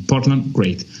 Portland,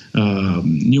 great.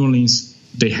 New Orleans,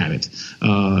 they have it.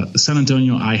 San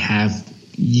Antonio, I have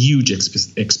huge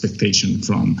expectation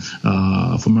from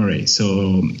Murray.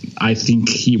 So I think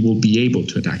he will be able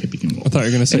to attack a pick and roll. I thought you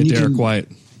were going to say Derek White.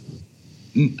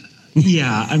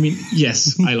 Yeah, I mean,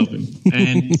 yes, I love him.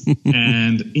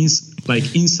 And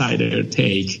insider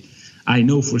take, I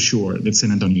know for sure that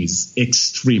San Antonio is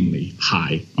extremely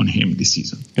high on him this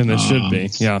season. And it should be,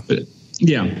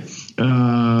 yeah.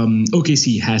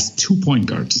 OKC has 2 point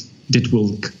guards that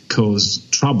will cause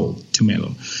trouble to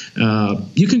Melo.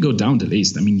 You can go down the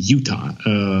list. I mean, Utah,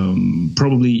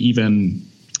 probably even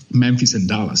Memphis and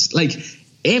Dallas. Like,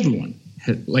 everyone,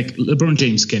 like LeBron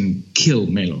James can kill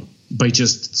Melo by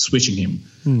just switching him,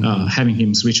 having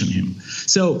him switch on him.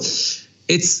 So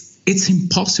it's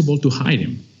impossible to hide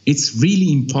him. It's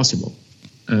really impossible.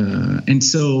 And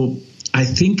so I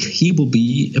think he will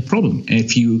be a problem.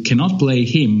 If you cannot play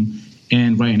him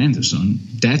and Ryan Anderson,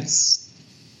 that's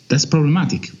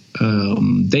problematic.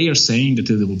 They are saying that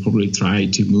they will probably try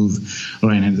to move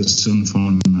Ryan Anderson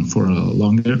for a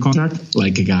longer contract,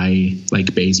 like a guy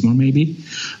like Bazemore maybe.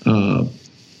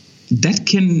 That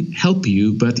can help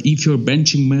you, but if you're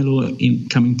benching Melo in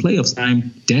coming playoffs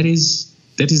time, that is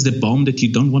the bomb that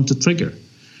you don't want to trigger.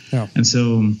 Yeah. And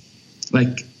so,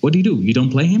 like, what do? You don't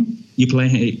play him? You play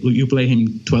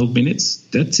him 12 minutes?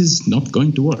 That is not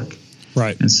going to work.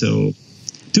 Right. And so,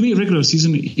 to me, regular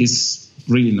season is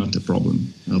really not a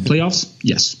problem. Playoffs,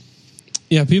 yes.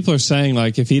 Yeah, people are saying,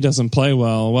 like, if he doesn't play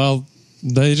well,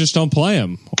 they just don't play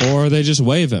him, or they just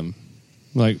waive him.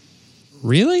 Like,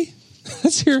 really?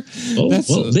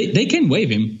 They can waive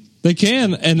him. They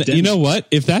can, and then, you know what?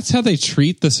 If that's how they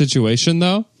treat the situation,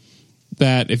 though,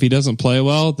 that if he doesn't play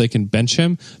well, they can bench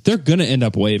him, they're going to end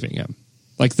up waiving him.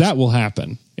 Like, that will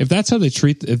happen. If that's how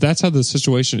the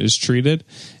situation is treated,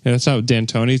 and that's how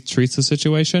D'Antoni treats the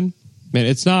situation, man,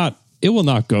 it will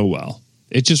not go well.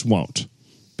 It just won't.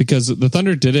 Because the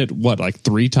Thunder did it,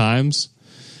 3 times?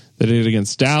 They did it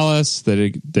against Dallas. They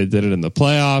did it in the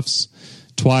playoffs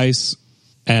twice.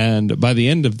 And by the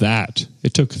end of that,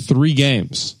 it took 3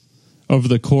 games over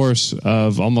the course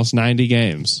of almost 90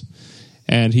 games.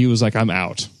 And he was like, I'm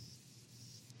out.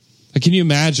 Like, can you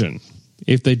imagine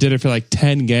if they did it for like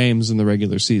 10 games in the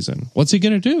regular season? What's he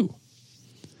going to do?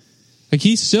 Like,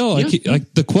 he's still,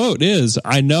 like the quote is,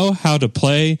 I know how to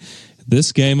play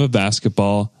this game of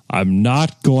basketball. I'm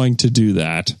not going to do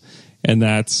that. And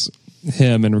that's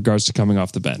him in regards to coming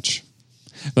off the bench.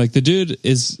 Like, the dude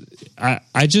is, a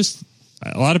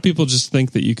lot of people just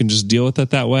think that you can just deal with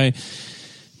it that way.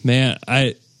 Man,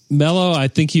 Melo, I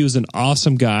think he was an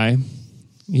awesome guy.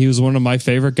 He was one of my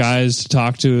favorite guys to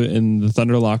talk to in the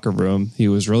Thunder locker room. He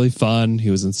was really fun. He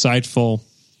was insightful.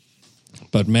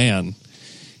 But man,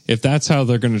 if that's how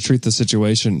they're going to treat the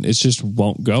situation, it just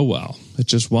won't go well. It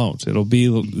just won't. It'll be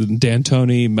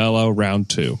D'Antoni, Melo, round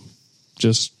 2.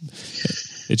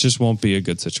 It just won't be a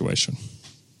good situation.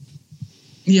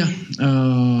 Yeah.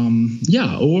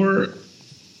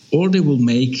 Or they will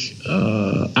make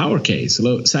our case.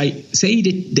 Say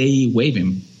that they waive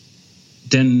him,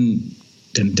 then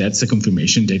that's a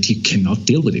confirmation that you cannot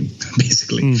deal with him,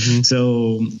 basically. Mm-hmm.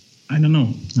 So I don't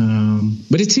know,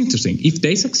 but it's interesting. If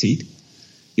they succeed,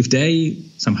 if they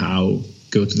somehow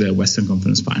go to the Western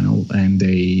Conference Final and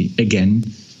they again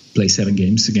play 7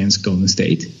 games against Golden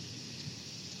State,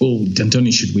 well,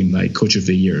 D'Antoni should win like Coach of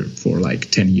the Year for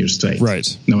like 10 years straight,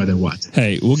 right? No matter what.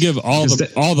 Hey, we'll give all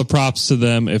the props to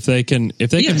them if they can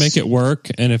make it work,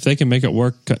 and if they can make it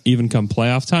work even come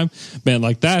playoff time. Man,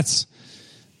 like that's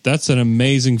an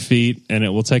amazing feat, and it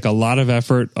will take a lot of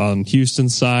effort on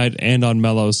Houston's side and on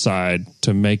Melo's side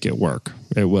to make it work.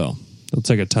 It will. It'll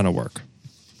take a ton of work.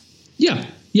 Yeah,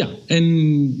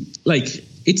 and like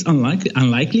it's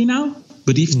unlikely now.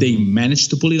 But if they manage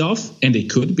to pull it off, and they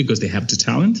could because they have the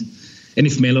talent, and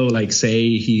if Melo, like,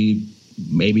 say he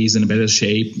maybe is in a better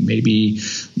shape, maybe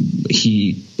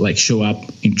he like show up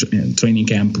in training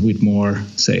camp with more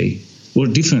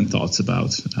different thoughts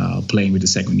about playing with the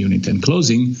second unit and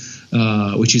closing,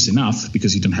 which is enough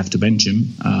because you don't have to bench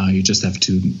him. You just have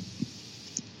to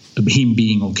to him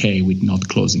being okay with not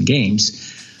closing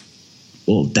games.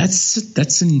 Well,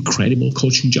 that's an incredible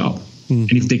coaching job. Mm-hmm.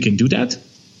 And if they can do that,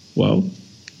 well,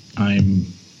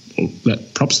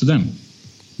 props to them.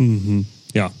 Mm-hmm.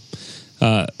 Yeah.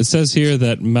 It says here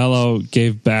that Melo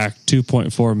gave back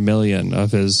 $2.4 million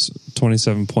of his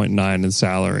 $27.9 in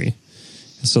salary.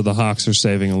 So the Hawks are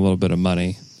saving a little bit of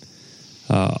money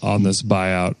on this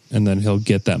buyout, and then he'll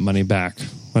get that money back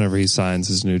whenever he signs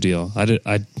his new deal.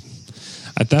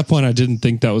 At that point, I didn't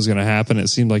think that was going to happen. It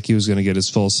seemed like he was going to get his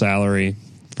full salary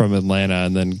from Atlanta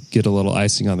and then get a little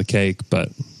icing on the cake, but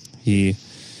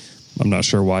I'm not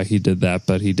sure why he did that,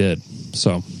 but he did.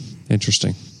 So,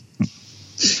 interesting.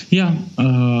 Yeah,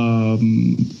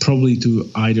 probably to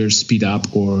either speed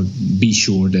up or be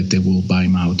sure that they will buy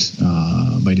him out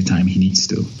by the time he needs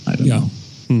to. I don't know.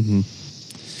 Mm-hmm.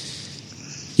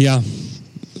 Yeah.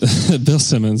 Bill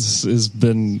Simmons has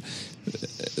been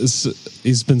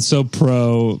so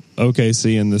pro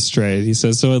OKC in this trade. He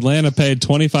says, so Atlanta paid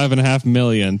 $25.5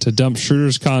 million to dump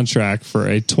Schröder's contract for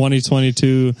a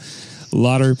 2022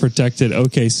 lottery protected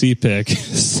OKC pick.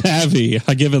 Savvy.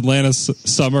 I give Atlanta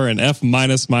summer an F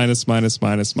minus. I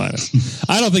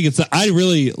don't think I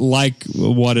really like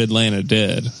what Atlanta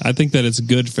did. I think that it's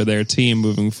good for their team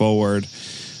moving forward.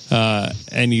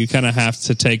 And you kind of have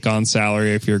to take on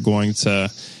salary if you're going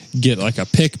to get like a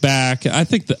pick back. I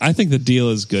think the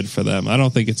deal is good for them. I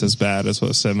don't think it's as bad as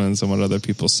what Simmons and what other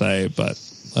people say, but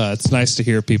it's nice to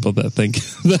hear people that think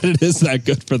that it is that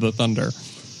good for the Thunder.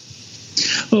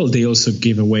 Well, they also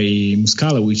give away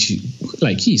Muscala, which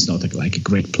he's not like a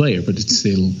great player, but it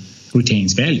still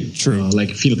retains value. True. Like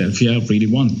Philadelphia really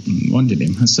wanted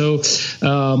him. So,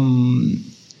 and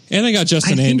they got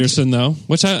Justin Anderson though,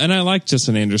 I like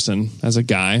Justin Anderson as a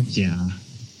guy. Yeah.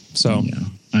 So yeah,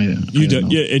 you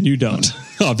don't, and you don't,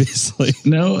 obviously.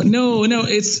 No.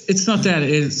 It's not that.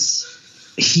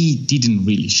 He didn't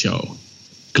really show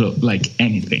like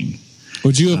anything.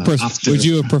 Would you have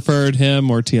preferred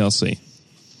him or TLC?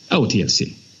 Oh,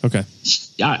 TLC. Okay.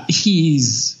 I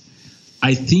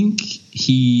think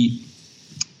he's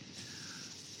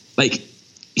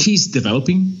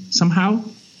developing somehow,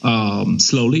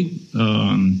 slowly.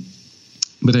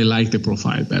 But I like the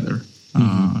profile better.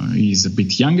 Mm-hmm. He's a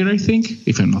bit younger, I think,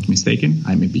 if I'm not mistaken.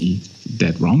 I may be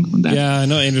dead wrong on that. Yeah, I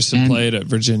know Anderson played at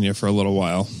Virginia for a little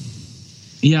while.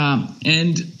 Yeah,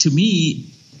 and to me,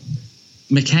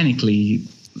 mechanically,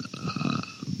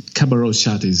 Cabarrot's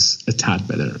shot is a tad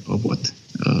better of what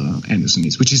Anderson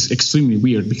is, which is extremely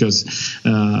weird because,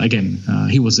 again,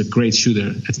 he was a great shooter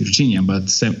at Virginia, but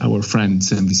our friend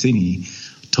Sam Vicini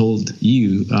told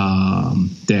you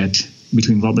that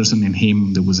between Robertson and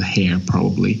him, there was a hair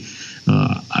probably.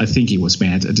 I think he was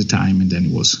mad at the time, and then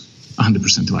he was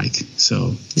 100% right.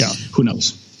 So, yeah, who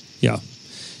knows? Yeah,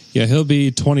 he'll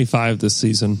be 25 this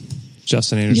season.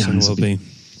 Justin Anderson will be.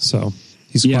 So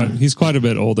he's quite a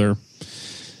bit older.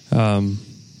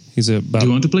 He's about. Do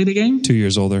you want to play the game? 2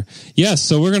 years older. Yes.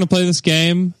 So we're going to play this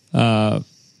game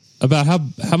about how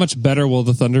much better will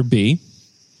the Thunder be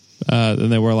than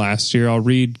they were last year. I'll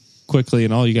read quickly,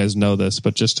 and all you guys know this,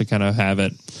 but just to kind of have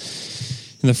it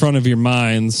in the front of your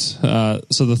minds.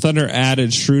 So the Thunder added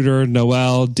Schröder,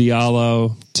 Noel,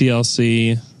 Diallo,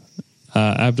 TLC,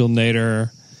 Abdul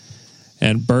Nader,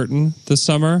 and Burton this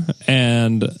summer,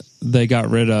 and they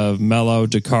got rid of Melo,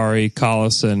 Dakari,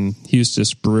 Collison,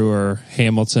 Hustis, Brewer,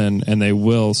 Hamilton, and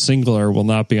Singler will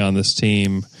not be on this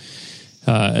team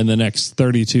in the next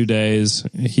 32 days.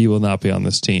 He will not be on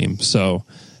this team. So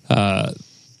I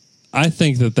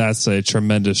think that's a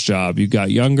tremendous job. You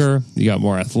got younger, you got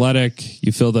more athletic,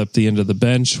 you filled up the end of the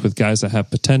bench with guys that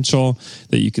have potential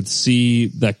that you could see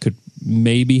that could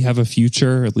maybe have a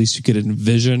future. At least you could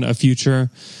envision a future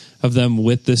of them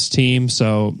with this team.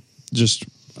 So just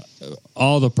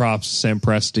all the props to Sam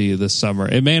Presti this summer.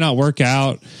 It may not work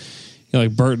out.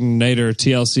 Like Burton, Nader,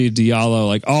 TLC, Diallo,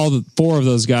 like all the four of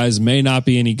those guys may not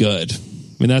be any good. I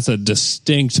mean, that's a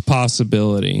distinct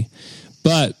possibility.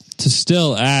 But to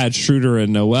still add Schröder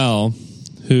and Noel,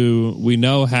 who we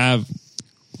know have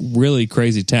really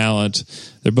crazy talent.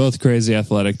 They're both crazy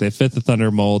athletic. They fit the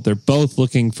Thunder mold. They're both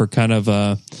looking for kind of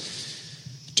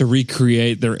to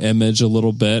recreate their image a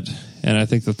little bit. And I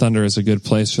think the Thunder is a good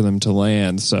place for them to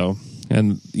land. So,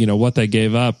 and what they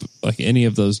gave up, like any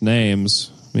of those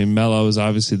names, I mean, Melo is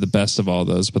obviously the best of all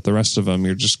those, but the rest of them,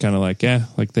 you're just kind of like,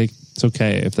 it's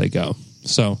okay if they go.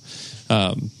 So,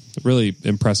 really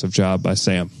impressive job by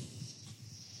Sam.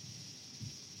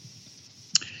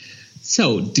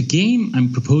 So the game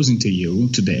I'm proposing to you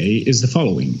today is the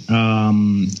following.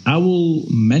 I will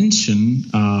mention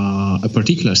a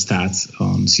particular stat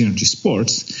on Synergy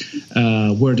Sports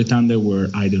where the Thunder were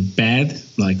either bad,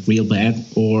 like real bad,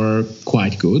 or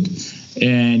quite good.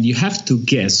 And you have to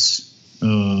guess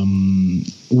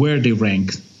where they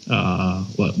rank,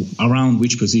 around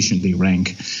which position they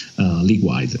rank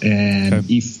league-wide. And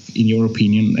if, in your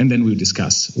opinion, and then we'll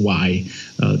discuss why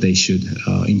they should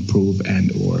improve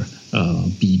and or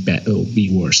be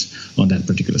worse on that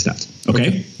particular stat.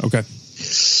 Okay? Okay.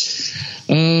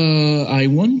 I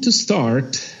want to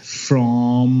start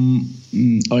from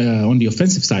on the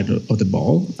offensive side of the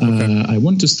ball. I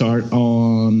want to start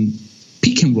on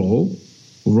pick and roll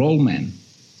man.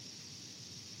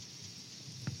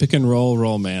 Pick and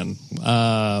roll man.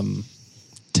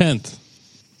 10th.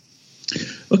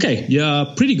 Okay, yeah,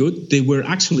 pretty good. They were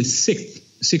actually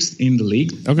sixth in the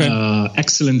league. Okay.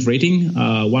 Excellent rating,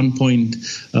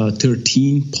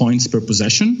 1.13 points per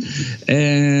possession.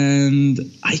 And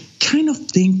I kind of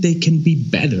think they can be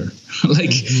better. With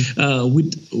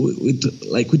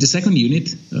the second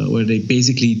unit, where they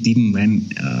basically didn't run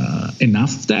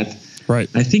enough of that. Right.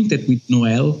 I think that with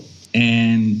Noel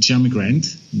and Jeremy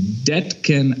Grant, that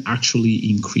can actually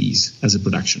increase as a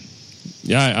production.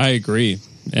 Yeah, I agree.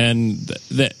 And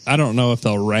I don't know if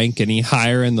they'll rank any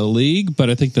higher in the league,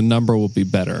 but I think the number will be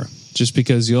better just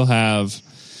because you'll have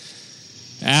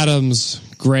Adams,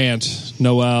 Grant,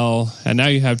 Noel, and now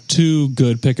you have two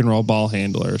good pick and roll ball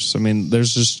handlers. I mean,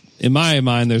 there's just, in my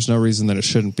mind, there's no reason that it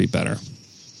shouldn't be better.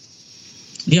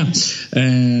 Yeah.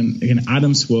 And again,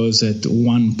 Adams was at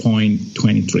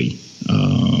 1.23.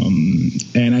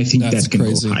 And I think that can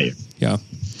crazy. Go higher. Yeah.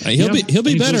 He'll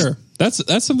be better.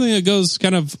 That's something that goes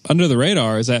kind of under the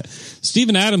radar, is that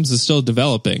Steven Adams is still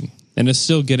developing and is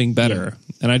still getting better.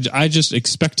 Yeah. And I just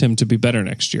expect him to be better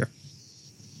next year.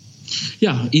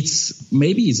 Yeah, it's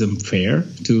unfair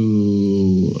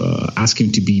to ask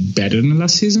him to be better than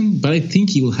last season, but I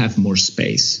think he will have more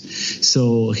space.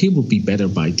 So he will be better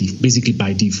basically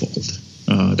by default.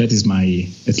 That is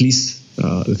at least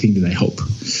the thing that I hope.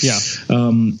 Yeah.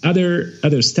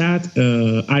 Other stat,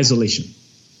 isolation.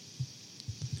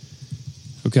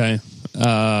 Okay.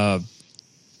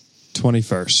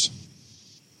 21st.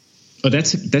 Oh,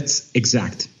 that's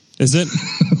exact. Is it?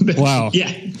 Wow. Yeah,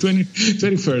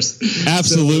 21st.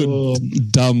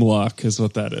 Absolute dumb luck is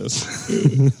what that is.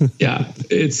 Yeah,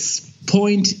 it's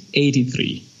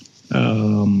 0.83.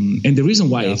 And the reason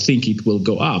why I think it will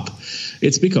go up,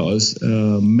 it's because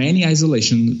many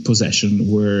isolation possessions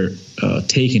were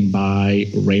taken by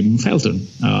Raymond Felton.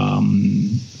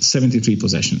 73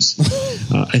 possessions.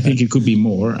 I think it could be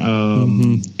more.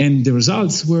 And the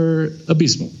results were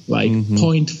abysmal, like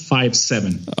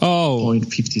 0.57,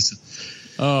 0.57.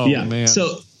 Oh, yeah, man.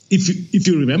 So if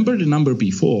you remember the number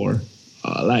before,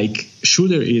 like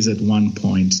Schröder is at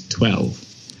 1.12.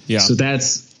 Yeah. So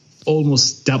that's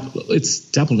almost it's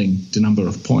doubling the number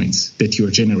of points that you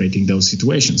are generating those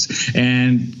situations.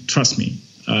 And trust me,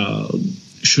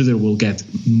 Schröder will get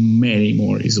many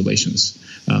more isolations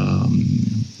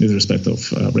with respect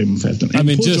of Raymond Felton. And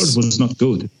Paul George was not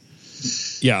good.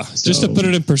 Yeah, just to put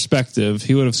it in perspective,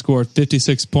 he would have scored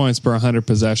 56 points per 100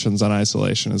 possessions on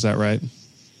isolation. Is that right?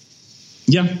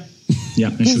 Yeah. Yeah,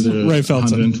 and Schröder Ray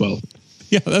Felton. 112.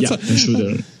 Yeah, that's and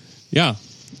Schröder. Yeah.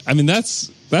 I mean,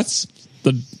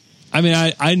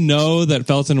 I know that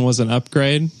Felton was an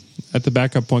upgrade at the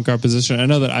backup point guard position. I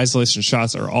know that isolation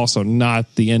shots are also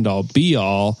not the end-all,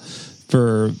 be-all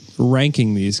for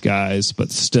ranking these guys,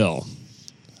 but still.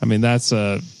 I mean, that's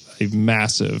a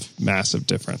massive, massive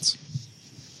difference.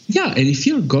 Yeah, and if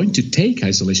you're going to take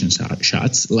isolation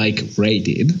shots like Ray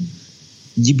did,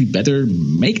 you'd be better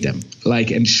make them.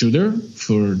 And Schröder,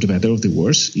 for the better of the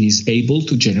worse, is able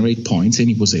to generate points, and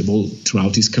he was able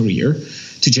throughout his career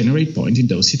to generate points in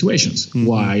those situations,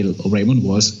 while Raymond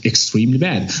was extremely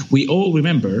bad. We all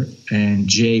remember, and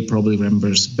Jay probably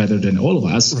remembers better than all of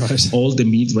us, all the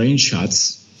mid-range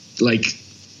shots,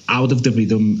 out of the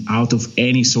rhythm, out of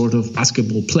any sort of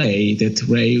basketball play that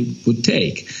Ray would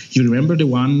take. You remember the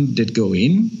one that go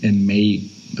in and may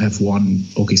have won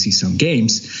OKC some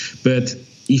games, but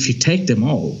if you take them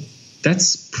all,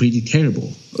 that's pretty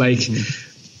terrible.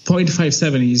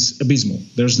 0.57 is abysmal.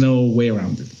 There's no way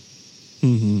around it.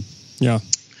 Yeah.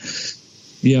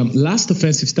 Yeah. Last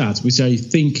offensive stats, which I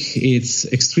think it's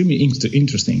extremely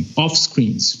interesting, off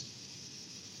screens.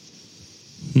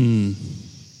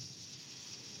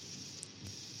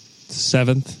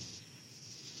 7th.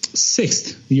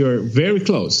 6th. You're very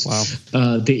close. Wow.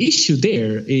 The issue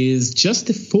there is just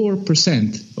the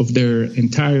 4% of their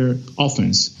entire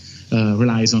offense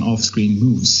relies on off-screen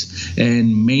moves,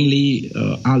 and mainly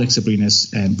Alex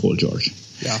Abrines and Paul George.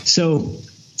 Yeah. So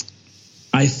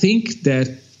I think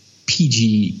that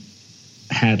PG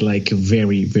had like a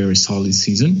very, very solid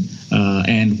season,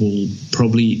 and will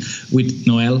probably, with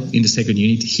Noel in the second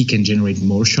unit, he can generate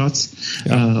more shots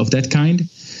of that kind.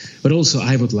 But also,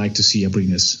 I would like to see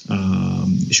Abrines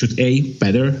shoot A,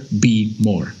 better, B,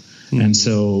 more. And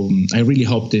so I really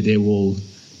hope that they will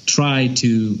try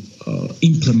to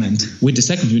implement, with the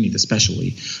second unit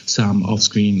especially, some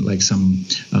off-screen, like some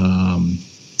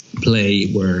play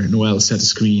where Noel sets a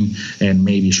screen and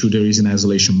maybe Schröder is in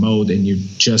isolation mode and you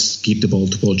just give the ball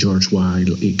to Paul George while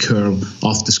it curl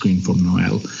off the screen from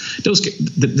Noel.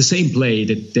 The same play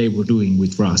that they were doing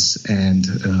with Russ and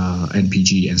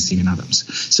PG and Steven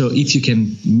Adams. So if you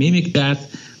can mimic that,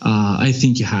 I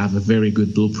think you have a very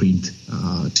good blueprint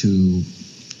to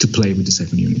play with the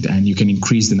second unit, and you can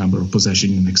increase the number of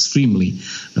possession in an extremely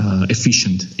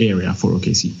efficient area for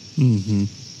OKC. Mm-hmm.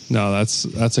 No,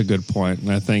 that's a good point,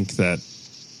 and I think that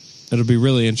it'll be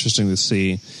really interesting to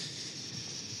see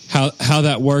how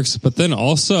that works. But then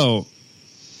also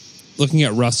looking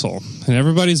at Russell, and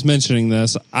everybody's mentioning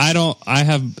this. I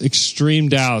have extreme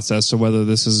doubts as to whether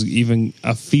this is even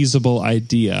a feasible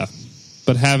idea.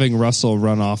 But having Russell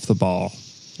run off the ball,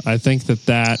 I think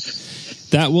that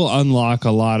will unlock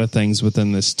a lot of things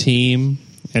within this team,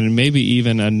 and maybe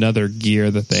even another gear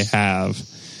that they have.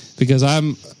 Because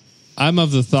I'm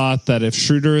of the thought that if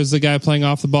Schröder is the guy playing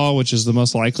off the ball, which is the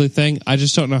most likely thing, I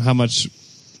just don't know how much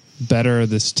better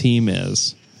this team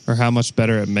is or how much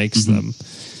better it makes them.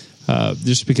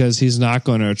 Just because he's not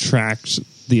going to attract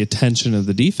the attention of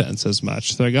the defense as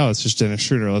much. They're like, oh, it's just Dennis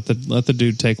Schröder. Let the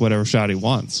dude take whatever shot he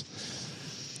wants.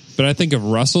 But I think if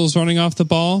Russell's running off the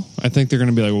ball, I think they're going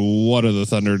to be like, well, what are the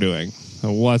Thunder doing?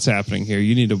 What's happening here?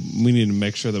 We need to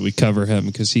make sure that we cover him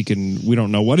because we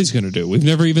don't know what he's going to do. We've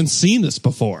never even seen this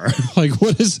before. Like,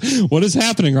 what is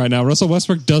happening right now? Russell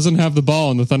Westbrook doesn't have the ball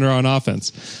and the Thunder are on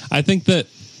offense. I think that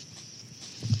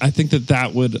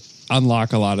would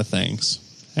unlock a lot of things.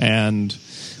 And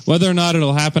whether or not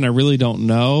it'll happen, I really don't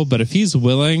know. But if he's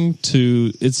willing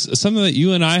to, it's something that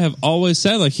you and I have always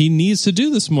said, like, he needs to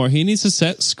do this more. He needs to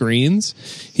set screens.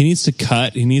 He needs to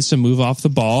cut. He needs to move off the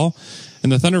ball.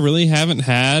 And the Thunder really haven't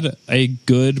had a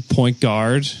good point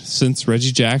guard since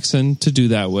Reggie Jackson to do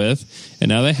that with. And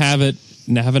now they have it.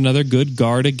 Now have another good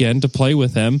guard again to play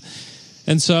with him.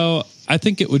 And so I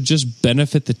think it would just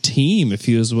benefit the team if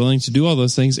he was willing to do all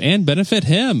those things and benefit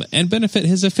him and benefit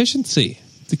his efficiency.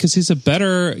 Because he's a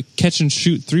better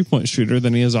catch-and-shoot three-point shooter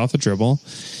than he is off the dribble.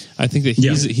 I think that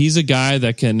he's a guy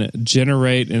that can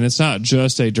generate, and it's not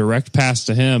just a direct pass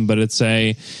to him, but it's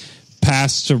a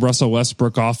pass to Russell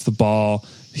Westbrook off the ball.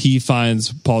 He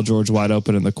finds Paul George wide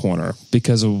open in the corner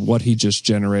because of what he just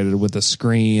generated with the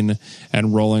screen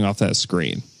and rolling off that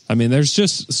screen. I mean, there's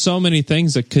just so many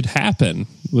things that could happen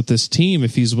with this team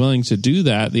if he's willing to do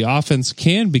that. The offense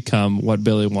can become what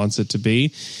Billy wants it to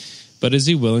be. But is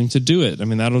he willing to do it? I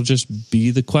mean, that'll just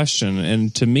be the question.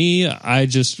 And to me, I'm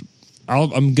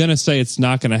going to say it's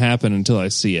not going to happen until I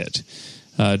see it.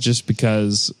 Just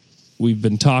because we've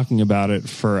been talking about it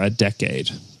for a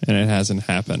decade and it hasn't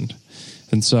happened.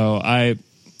 And so I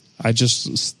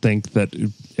just think that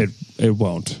it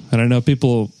won't. And I know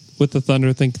people with the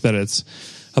Thunder think that it's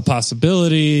a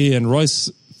possibility, and Royce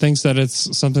thinks that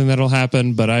it's something that'll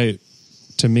happen. But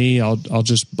I'll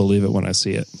just believe it when I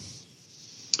see it.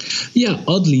 Yeah,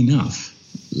 oddly enough,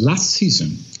 last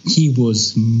season he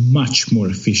was much more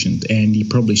efficient and he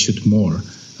probably shot more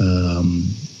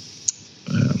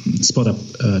spot-up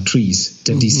threes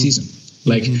than this season.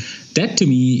 Like, that to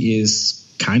me is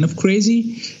kind of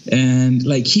crazy. And,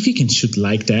 like, if he can shoot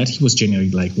like that, he was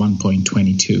generating like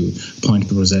 1.22 point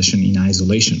per possession in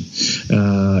isolation,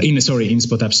 in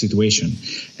spot-up situation.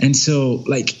 And so,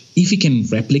 like, if he can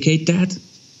replicate that,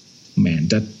 man,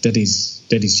 that is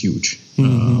huge.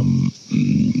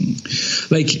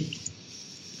 Like,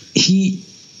 he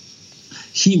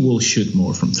will shoot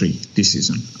more from three this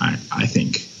season, I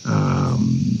think.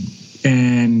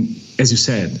 And as you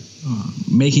said,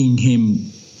 making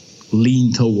him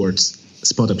lean towards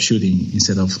spot-up shooting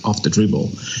instead of off the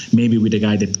dribble, maybe with a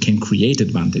guy that can create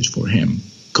advantage for him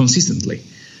consistently,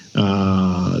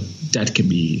 that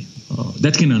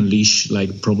can unleash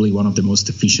like probably one of the most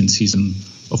efficient season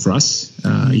of Russ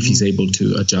if he's able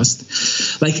to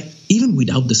adjust. Like, even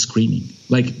without the screening,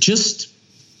 like, just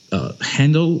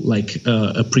handle like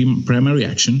a primary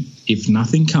action. If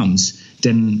nothing comes,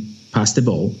 then pass the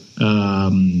ball,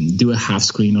 do a half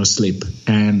screen or slip,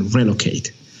 and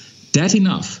relocate. That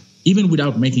enough, even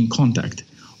without making contact,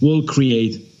 will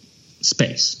create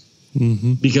space.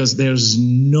 because there's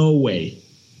no way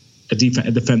a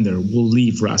defender will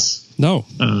leave Russ. No.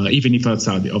 Even if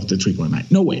outside of the 3-point line.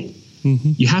 No way.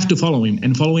 You have to follow him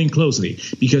and follow him closely,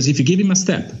 because if you give him a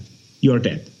step, you're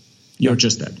dead. You're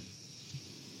just dead.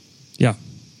 Yeah.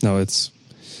 No, it's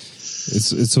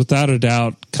without a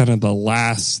doubt kind of the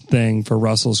last thing for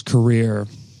Russell's career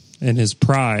in his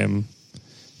prime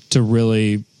to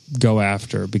really go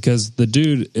after, because the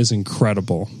dude is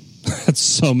incredible at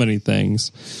so many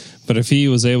things. But if he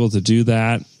was able to do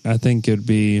that, I think it'd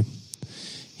be,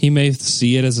 he may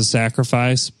see it as a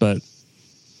sacrifice, but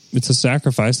it's a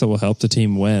sacrifice that will help the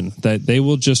team win. That they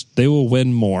will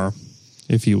win more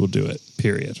if you will do it,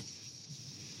 period.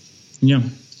 Yeah.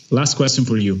 Last question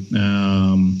for you.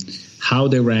 How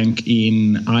they rank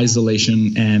in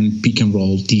isolation and pick and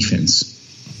roll defense?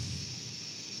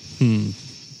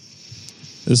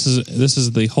 This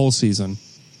is the whole season.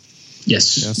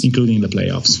 Yes. Including the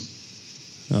playoffs.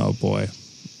 Oh boy.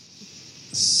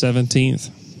 17th.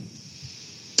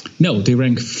 No, they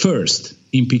rank first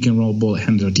in pick and roll ball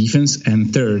handler defense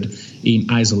and third in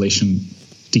isolation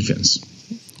defense.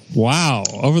 Wow.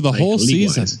 Over the whole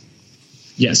season.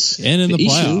 Yes. And in the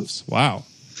playoffs. Wow.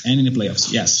 And in the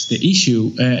playoffs, yes. The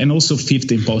issue, and also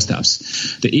fifth in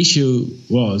post-ups. The issue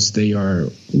was they are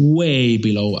way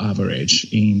below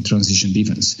average in transition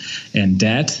defense. And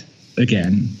that,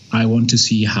 again, I want to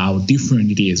see how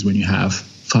different it is when you have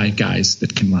 5 guys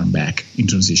that can run back in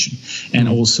transition. And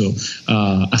also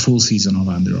a full season of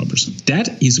Andre Robertson.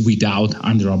 That is without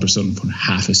Andre Robertson for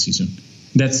half a season.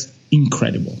 That's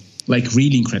incredible. Like,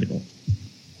 really incredible.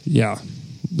 Yeah.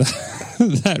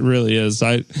 That really is.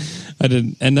 I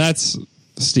didn't, and that's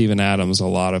Steven Adams, a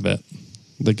lot of it.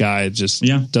 The guy just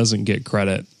doesn't get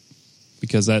credit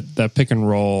because that pick and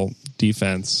roll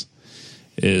defense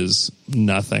is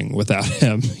nothing without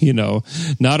him. You know,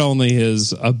 not only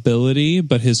his ability,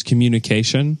 but his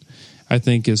communication, I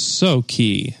think, is so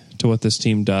key to what this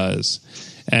team does.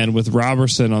 And with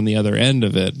Robertson on the other end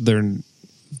of it,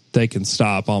 they can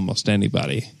stop almost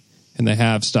anybody, and they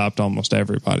have stopped almost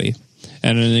everybody.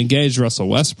 And an engaged Russell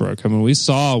Westbrook. I mean, we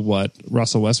saw what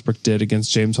Russell Westbrook did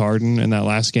against James Harden in that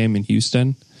last game in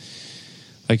Houston.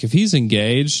 Like, if he's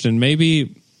engaged, and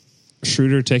maybe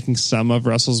Schröder taking some of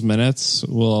Russell's minutes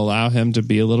will allow him to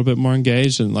be a little bit more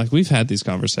engaged. And like, we've had these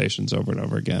conversations over and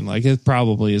over again. Like, it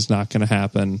probably is not going to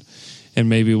happen, and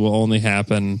maybe will only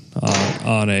happen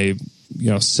on a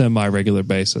semi-regular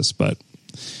basis. But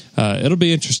it'll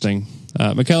be interesting.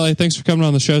 Michele, thanks for coming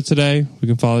on the show today. We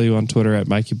can follow you on Twitter at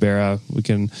Mikey Berra. We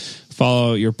can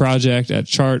follow your project at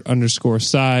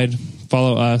chart_side.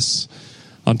 Follow us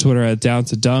on Twitter at Down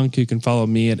to Dunk. You can follow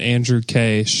me at Andrew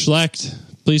K. Schlecht.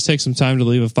 Please take some time to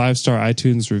leave a 5-star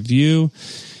iTunes review.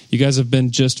 You guys have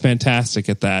been just fantastic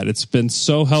at that. It's been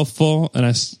so helpful, and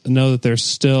I know that there's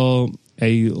still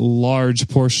a large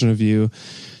portion of you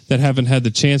that haven't had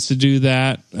the chance to do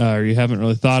that, or you haven't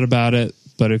really thought about it.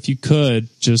 But if you could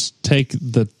just take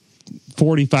the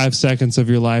 45 seconds of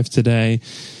your life today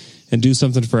and do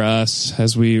something for us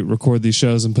as we record these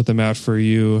shows and put them out for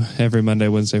you every Monday,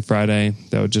 Wednesday, Friday,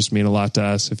 that would just mean a lot to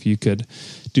us. If you could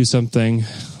do something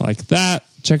like that,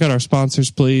 check out our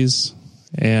sponsors, please.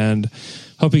 And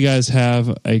hope you guys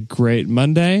have a great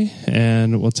Monday.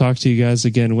 And we'll talk to you guys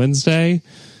again Wednesday.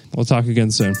 We'll talk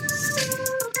again soon.